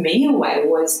blew me away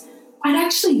was I'd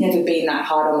actually never been that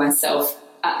hard on myself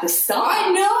at the start. I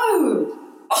know.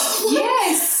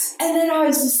 Yes. And then I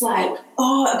was just like,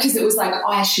 because it was like,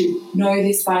 I should know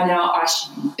this by now. I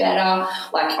should be better.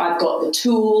 Like, I've got the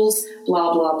tools,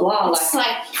 blah, blah, blah. It's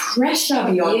like pressure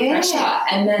beyond pressure.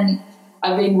 And then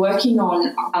I've been working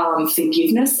on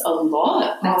forgiveness a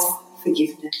lot. That's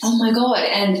forgiveness. Oh, my God.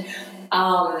 And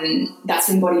that's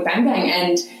in Body Bang Bang.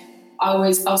 And I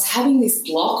was having this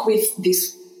block with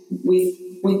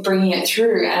bringing it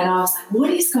through, and I was like,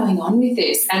 what is going on with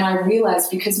this? And I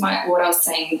realized because what I was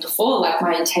saying before, like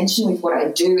my intention with what I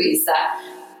do is that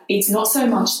it's not so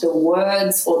much the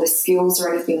words or the skills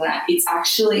or anything like that. It's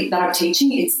actually that I'm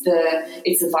teaching. It's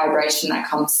the vibration that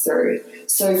comes through.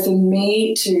 So for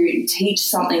me to teach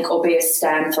something or be a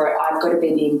stand for it, I've got to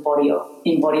be the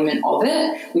embodiment of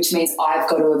it, which means I've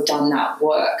got to have done that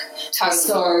work. Totally.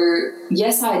 So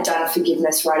yes, I had done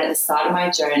forgiveness right at the start of my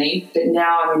journey, but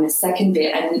now I'm in the second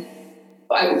bit, and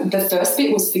the first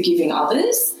bit was forgiving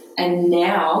others. And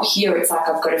now here it's like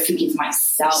I've got to forgive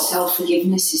myself.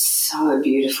 Self-forgiveness is so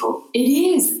beautiful. It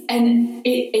is. And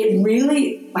it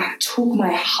really like took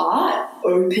my heart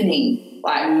opening,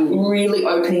 like really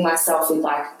opening myself with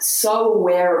like so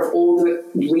aware of all the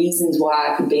reasons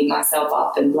why I could beat myself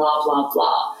up and blah, blah,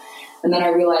 blah. And then I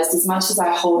realized as much as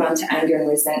I hold on to anger and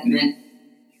resentment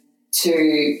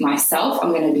to myself, I'm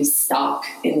going to be stuck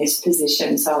in this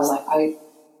position. So I was like,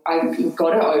 I've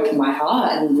got to open my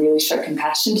heart and really show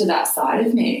compassion to that side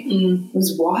of me. It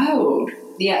was wild.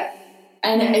 Yeah.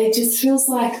 And it just feels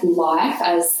like life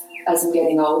as I'm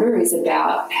getting older is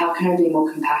about how can I be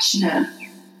more compassionate?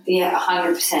 Yeah,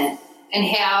 100%. And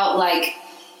how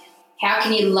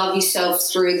can you love yourself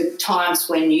through the times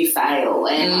when you fail?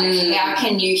 And how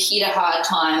can you hit a hard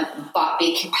time but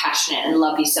be compassionate and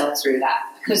love yourself through that?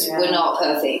 Because we're not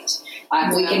perfect.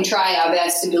 We can try our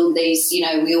best to build these,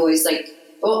 we always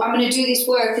I'm going to do this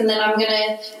work and then I'm going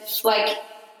to,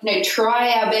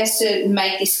 try our best to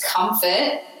make this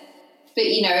comfort. But,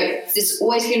 there's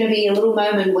always going to be a little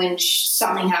moment when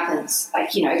something happens,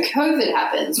 COVID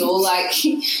happens or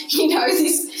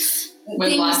this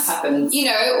when things, life happens.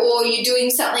 Or you're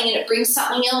doing something and it brings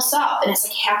something else up. And it's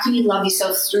like, how can you love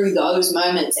yourself through those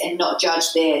moments and not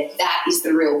judge there? That is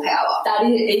the real power.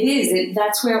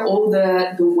 That's where all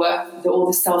the work, all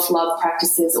the self-love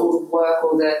practices, all the work,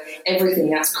 all the everything,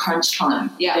 that's crunch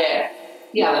time. Yeah. There.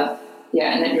 Yeah.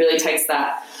 Yeah, and it really takes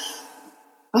that,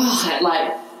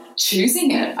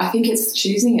 choosing it. I think it's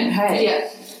choosing it, hey? Yeah.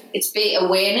 It's be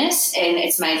awareness and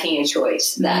it's making a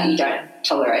choice that you don't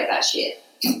tolerate that shit.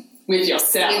 With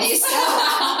yourself. 100%. It's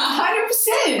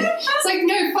like,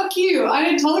 no, fuck you. I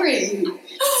don't tolerate you.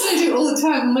 That's what I do all the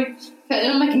time.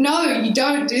 I'm like, no, you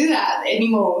don't do that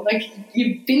anymore. Like,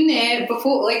 you've been there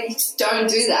before. Like, you just don't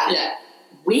do that. Yeah.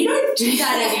 We don't do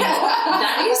that anymore.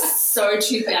 That is so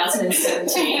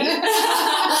 2017. And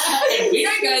we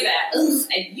don't go there. Are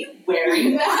you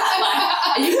wearing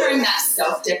that? Are you wearing that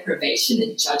self-deprivation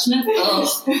and judgment? Girl,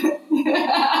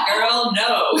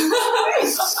 no.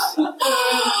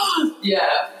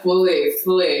 Yeah,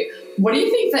 fully. What do you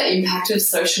think the impact of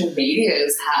social media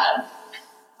has had?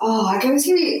 Oh, I go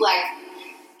through, like,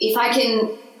 if I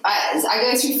can, I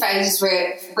go through phases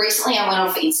where recently I went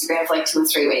off Instagram for like 2 or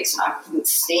 3 weeks and I couldn't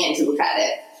stand to look at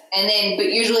it. And then,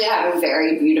 but usually I have a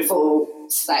very beautiful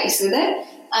space with it.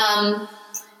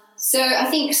 So I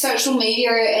think social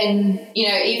media and, you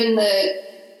know, even the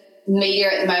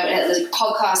media at the moment, like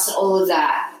podcasts and all of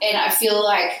that. And I feel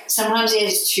like sometimes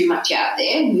there's too much out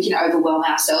there and we can overwhelm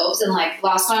ourselves. And like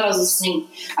last night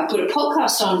I put a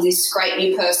podcast on this great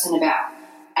new person about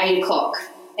 8 o'clock.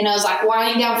 And I was like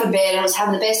winding down for bed. I was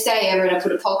having the best day ever. And I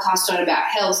put a podcast on about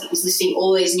health. It was listing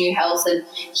all these new health and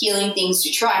healing things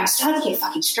to try. And I started to get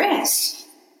fucking stressed.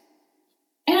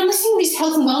 And I'm listening to this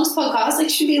health and wellness podcast. Like,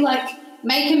 should be like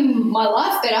making my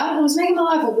life better. And it was making my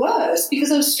life worse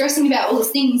because I was stressing about all the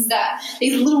things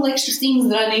these little extra things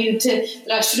that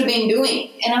I should have been doing.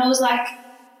 And I was like,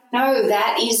 no,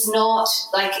 that is not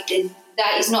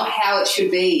how it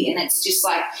should be. And it's just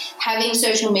like having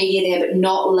social media there but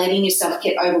not letting yourself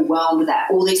get overwhelmed that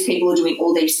all these people are doing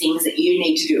all these things that you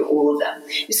need to do all of them.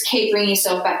 Just keep bringing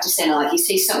yourself back to center. Like you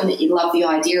see something that you love the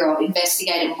idea of,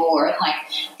 investigate it more and like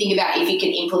think about if you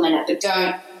can implement it, but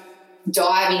don't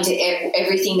dive into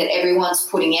everything that everyone's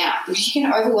putting out because you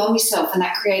can overwhelm yourself and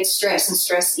that creates stress, and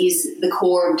stress is the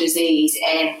core of disease,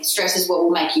 and stress is what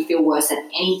will make you feel worse than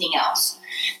anything else.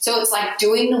 So it's like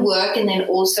doing the work and then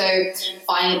also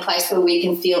finding a place where we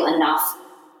can feel enough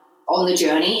on the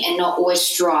journey and not always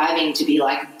striving to be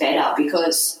like better,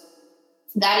 because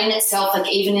that in itself,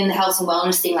 like even in the health and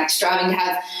wellness thing, like striving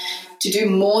to do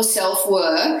more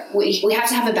self-work, we have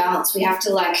to have a balance. We have to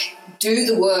like do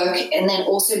the work and then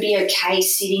also be okay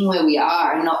sitting where we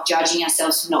are and not judging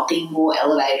ourselves for not being more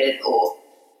elevated or,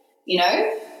 you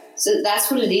know. So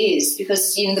that's what it is,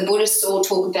 because, you know, the Buddhists all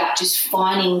talk about just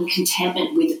finding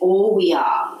contentment with all we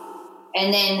are.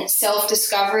 And then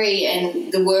self-discovery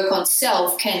and the work on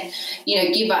self can, you know,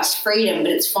 give us freedom,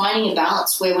 but it's finding a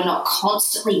balance where we're not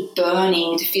constantly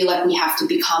burning to feel like we have to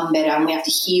become better and we have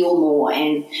to heal more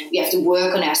and we have to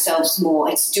work on ourselves more.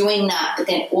 It's doing that, but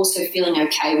then also feeling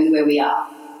okay with where we are.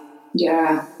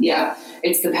 Yeah.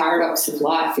 It's the paradox of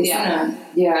life, isn't it?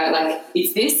 Yeah, like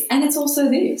it's this and it's also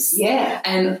this. Yeah.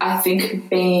 And I think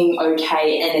being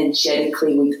okay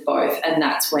energetically with both, and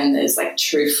that's when there's like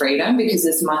true freedom, because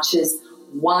as much as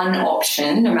one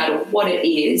option, no matter what it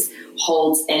is,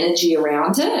 holds energy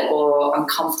around it or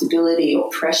uncomfortability or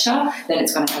pressure, then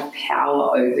it's going to have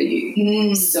power over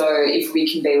you. So if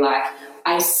we can be like,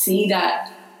 I see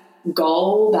that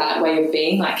goal, that way of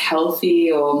being like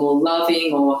healthy or more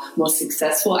loving or more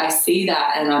successful, I see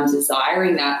that and I'm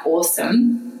desiring that,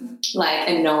 awesome. Like,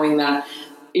 and knowing that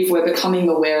if we're becoming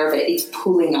aware of it, it's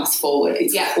pulling us forward,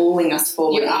 it's pulling us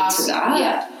forward into that.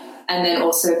 Yeah. And then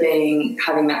also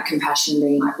having that compassion,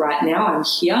 being like, right now I'm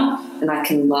here and I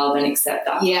can love and accept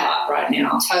that part right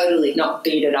now. Totally. Not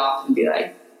beat it up and be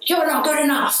like, you're not good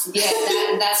enough. Yeah,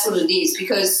 that's what it is,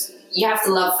 because you have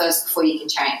to love first before you can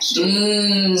change. So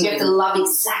you have to love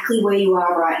exactly where you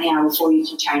are right now before you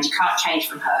can change. You can't change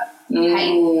from hurt.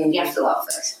 Pain, you have to love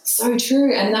first. So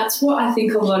true. And that's what I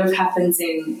think a lot of happens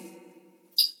in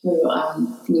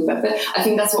I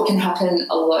think that's what can happen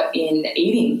a lot in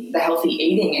eating, the healthy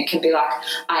eating. It can be like,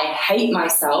 I hate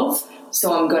myself,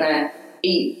 so I'm going to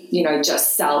eat, you know,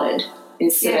 just salad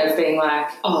instead of being like,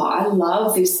 oh, I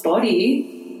love this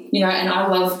body, you know, and I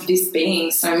love this being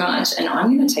so much and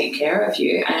I'm going to take care of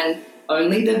you and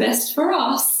only the best for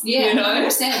us. Yeah, you know?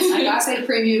 100%. Like I said,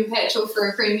 premium petrol for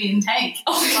a premium tank.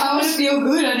 If I want to feel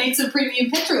good, I need some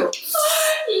premium petrol.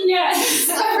 Yes.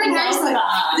 My friend Harry's like,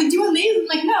 do you want these? I'm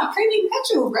like, no, premium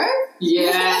petrol, bro.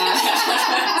 Yeah.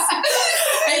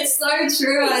 It's so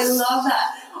true. I love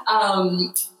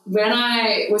that. When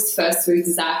I was first with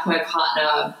Zach, my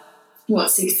partner,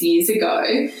 6 years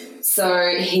ago,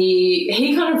 so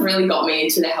he kind of really got me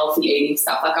into the healthy eating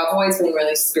stuff. Like I've always been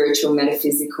really spiritual,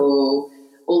 metaphysical,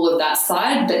 all of that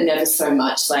side, but never so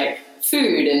much like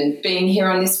food and being here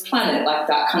on this planet, like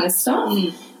that kind of stuff.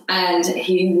 And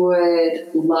he would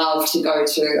love to go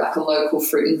to like a local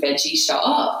fruit and veggie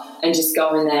shop and just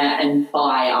go in there and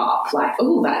buy up like,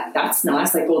 oh, that's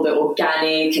nice, like all the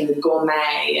organic and the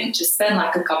gourmet, and just spend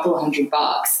like a couple of $100.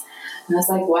 And I was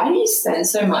like, why do you spend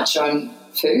so much on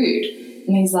food?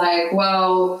 And he's like,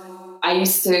 well, I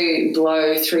used to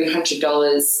blow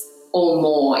 $300 or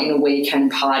more in a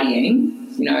weekend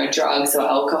partying, you know, drugs or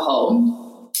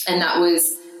alcohol. And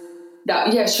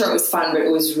sure, it was fun, but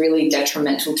it was really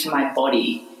detrimental to my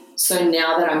body. So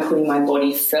now that I'm putting my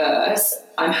body first,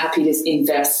 I'm happy to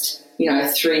invest,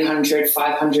 300,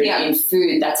 500 in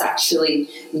food, that's actually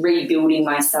rebuilding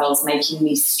my cells, making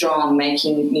me strong,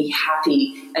 making me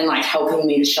happy, and like helping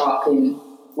me to show up in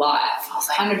life. I was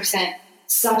like, 100%.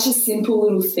 Such a simple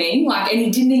little thing. Like, and he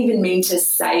didn't even mean to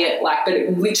say it, like, but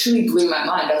it literally blew my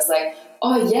mind. I was like,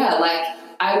 oh yeah, like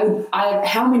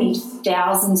how many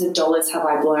thousands of dollars have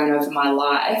I blown over my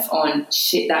life on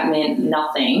shit that meant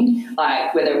nothing,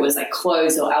 like whether it was like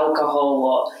clothes or alcohol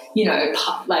or,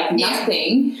 like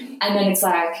nothing. And then it's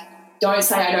like, don't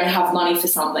say I don't have money for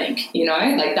something,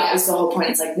 like that was the whole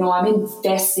point. It's like, no, I'm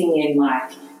investing in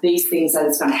like these things that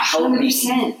it's going to help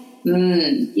 100%.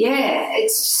 me. Yeah,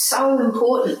 it's so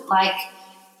important. Like,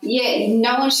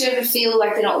 no one should ever feel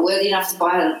like they're not worthy enough to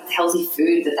buy the healthy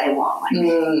food that they want.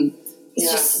 Like,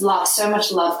 it's just love. So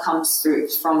much love comes through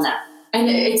from that. And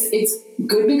it's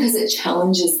good because it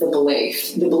challenges the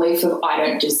belief of I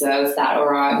don't deserve that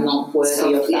or I'm not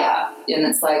worthy of that. And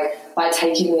it's like by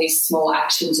taking these small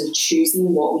actions of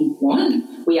choosing what we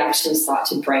want, we actually start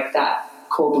to break that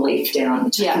core belief down,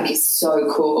 which I think is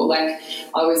so cool. Like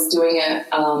I was doing it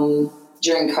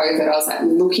during COVID. I was like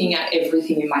looking at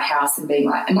everything in my house and being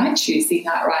like, am I choosing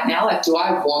that right now? Like, do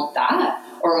I want that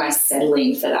or am I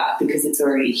settling for that because it's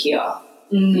already here?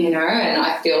 And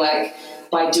I feel like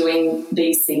by doing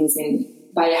these things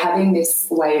by having this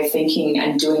way of thinking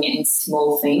and doing it in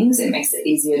small things, it makes it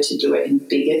easier to do it in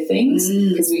bigger things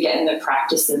because we get in the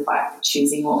practice of like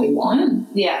choosing what we want.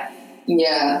 Yeah.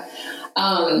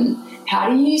 How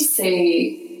do you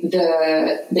see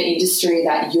the industry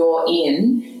that you're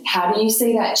in? How do you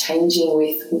see that changing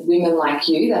with women like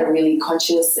you that are really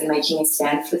conscious and making a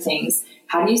stand for things?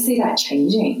 How do you see that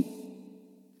changing?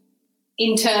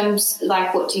 In terms,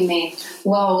 like, what do you mean?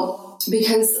 Well,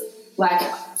 because like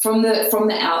from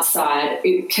the outside,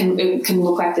 it can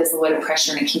look like there's a lot of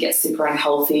pressure and it can get super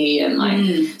unhealthy and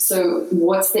like. So,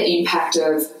 what's the impact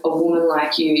of a woman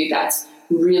like you that's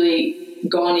really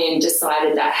gone in,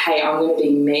 decided that, hey, I'm going to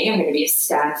be me, I'm going to be a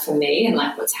stand for me and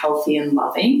like what's healthy and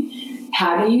loving?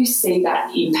 How do you see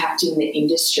that impacting the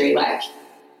industry? Like,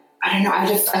 I don't know, I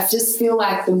just feel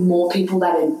like the more people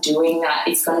that are doing that,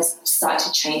 it's going to start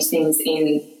to change things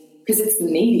because it's the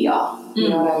media, you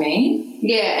know what I mean?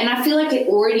 Yeah, and I feel like it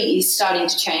already is starting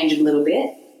to change a little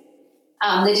bit.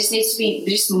 There just needs to be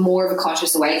just more of a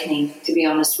conscious awakening, to be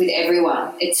honest, with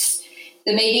everyone. It's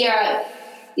the media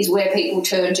is where people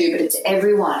turn to, but it's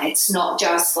everyone. It's not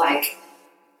just like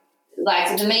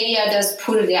the media does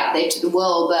put it out there to the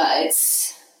world, but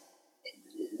it's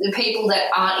the people that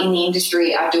aren't in the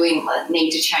industry are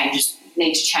need to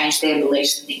change their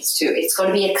beliefs and things too. It's got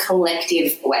to be a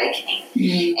collective awakening.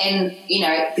 And,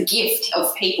 the gift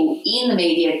of people in the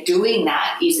media doing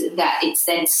that is that it's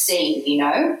then seen,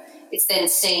 it's then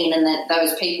seen, and that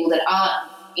those people that aren't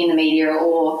in the media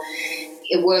or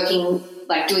working,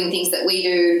 like doing things that we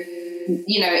do,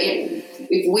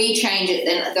 if we change it,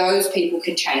 then those people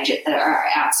can change it that are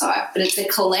outside. But it's a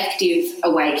collective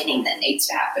awakening that needs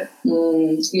to happen.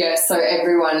 Yeah, so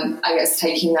everyone, I guess,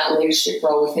 taking that leadership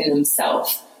role within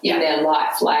themselves in their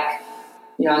life. Like,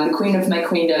 I'm the queen of my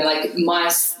queendom. Like my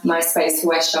space,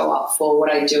 who I show up for,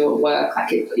 what I do at work,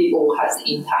 like it all has an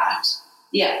impact.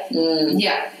 Yeah.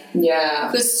 Yeah.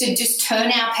 Because to just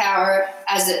turn our power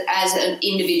as an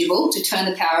individual, to turn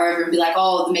the power over and be like,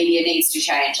 oh, the media needs to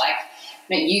change. Like,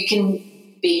 you can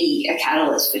be a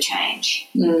catalyst for change.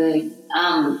 And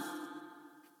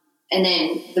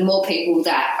then the more people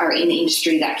that are in the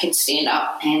industry that can stand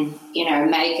up and,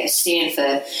 make a stand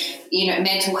for,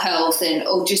 mental health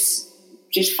or just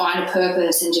find a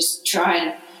purpose and just try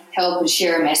and help and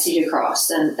share a message across,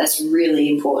 and that's really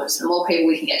important. So the more people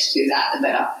we can get to do that, the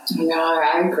better. No,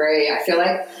 I agree. I feel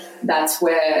like that's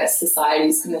where society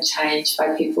is going to change,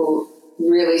 by people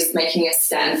really making a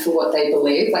stand for what they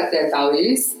believe, like their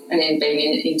values, and then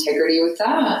being in integrity with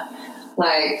that.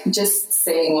 Like, just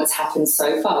seeing what's happened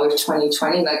so far with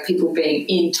 2020, like people being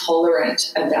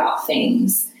intolerant about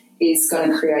things is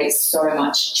going to create so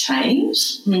much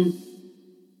change.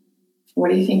 What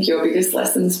do you think your biggest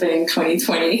lesson's been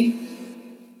 2020?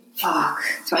 Fuck,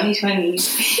 2020.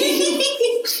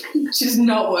 Just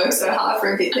not work so hard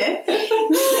for a bit there.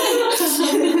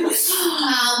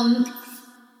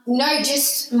 No,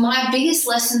 just my biggest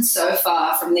lesson so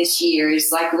far from this year is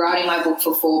like writing my book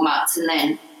for 4 months, and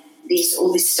then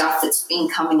all this stuff that's been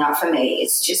coming up for me.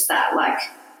 It's just that, like,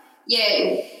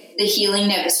 the healing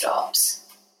never stops,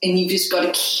 and you've just got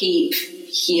to keep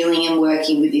healing and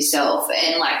working with yourself,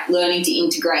 and like learning to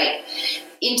integrate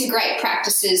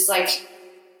practices like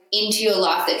into your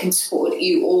life that can support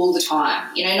you all the time.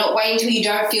 Not waiting until you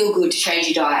don't feel good to change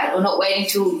your diet, or not waiting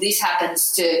until this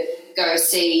happens to go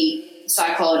see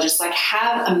psychologists, like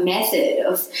have a method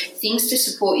of things to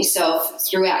support yourself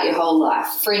throughout your whole life.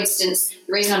 For instance,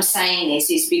 the reason I'm saying this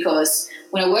is because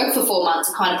when I worked for 4 months,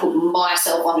 I kind of put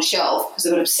myself on a shelf because I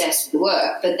got obsessed with the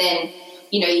work. But then,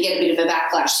 you get a bit of a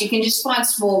backlash. So you can just find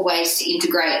small ways to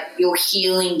integrate your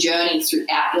healing journey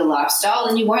throughout your lifestyle,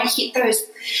 and you won't hit those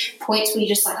points where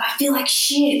you're just like, I feel like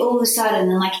shit all of a sudden,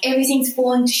 and like everything's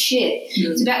falling to shit.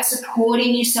 It's about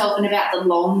supporting yourself and about the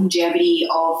longevity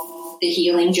of the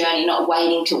healing journey, not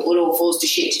waiting till it all falls to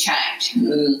shit to change.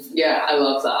 Yeah, I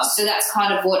love that. So that's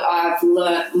kind of what I've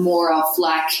learnt more of,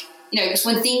 like, because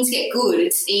when things get good,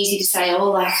 it's easy to say,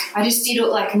 oh, like, I just did it,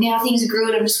 like, now things are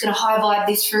good, I'm just going to high vibe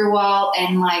this for a while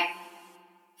and, like,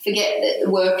 forget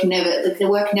that the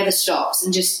work never stops,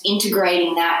 and just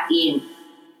integrating that in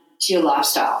to your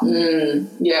lifestyle.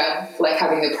 Yeah, like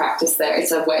having the practice there.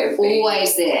 It's a way of being.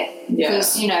 Always there. Yeah.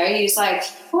 Because, you're just like,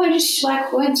 oh, I just,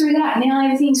 like, went through that. Now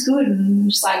everything's good.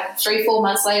 And just, like, 3-4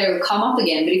 months later it'll come up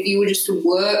again. But if you were just to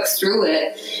work through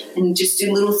it and just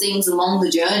do little things along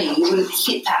the journey, you would have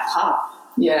hit that part.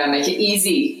 Yeah, make it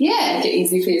easy. Yeah. Make it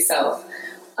easy for yourself.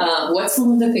 What's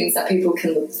some of the things that people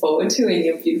can look forward to in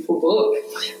your beautiful book?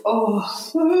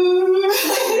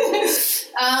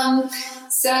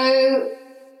 So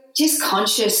just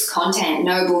conscious content,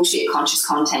 no bullshit conscious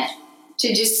content,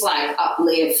 to just, like,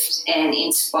 uplift and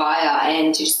inspire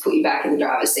and to just put you back in the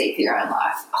driver's seat for your own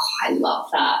life. Oh, I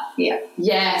love that. Yeah.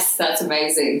 Yes, that's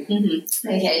amazing.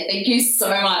 Okay, thank you so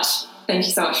much. Thank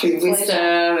you so much for your wisdom,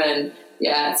 and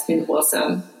yeah, it's been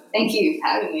awesome. Thank you for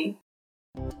having me.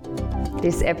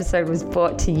 This episode was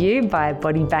brought to you by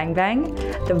Body Bang Bang,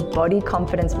 the body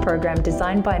confidence program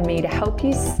designed by me to help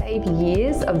you save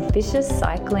years of vicious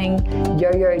cycling,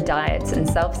 yo-yo diets and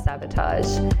self-sabotage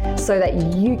so that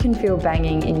you can feel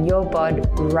banging in your bod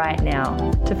right now.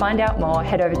 To find out more,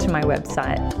 head over to my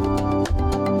website.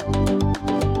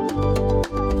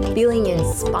 Feeling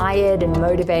inspired and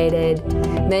motivated?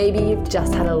 Maybe you've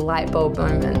just had a light bulb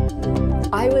moment.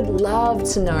 I would love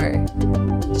to know.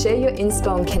 Share your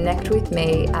inspo and connect with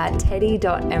me at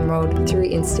teddy.emerald through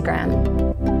Instagram.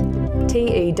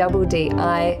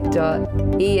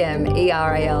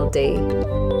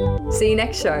 TEDDI.EMERALD. See you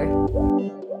next show.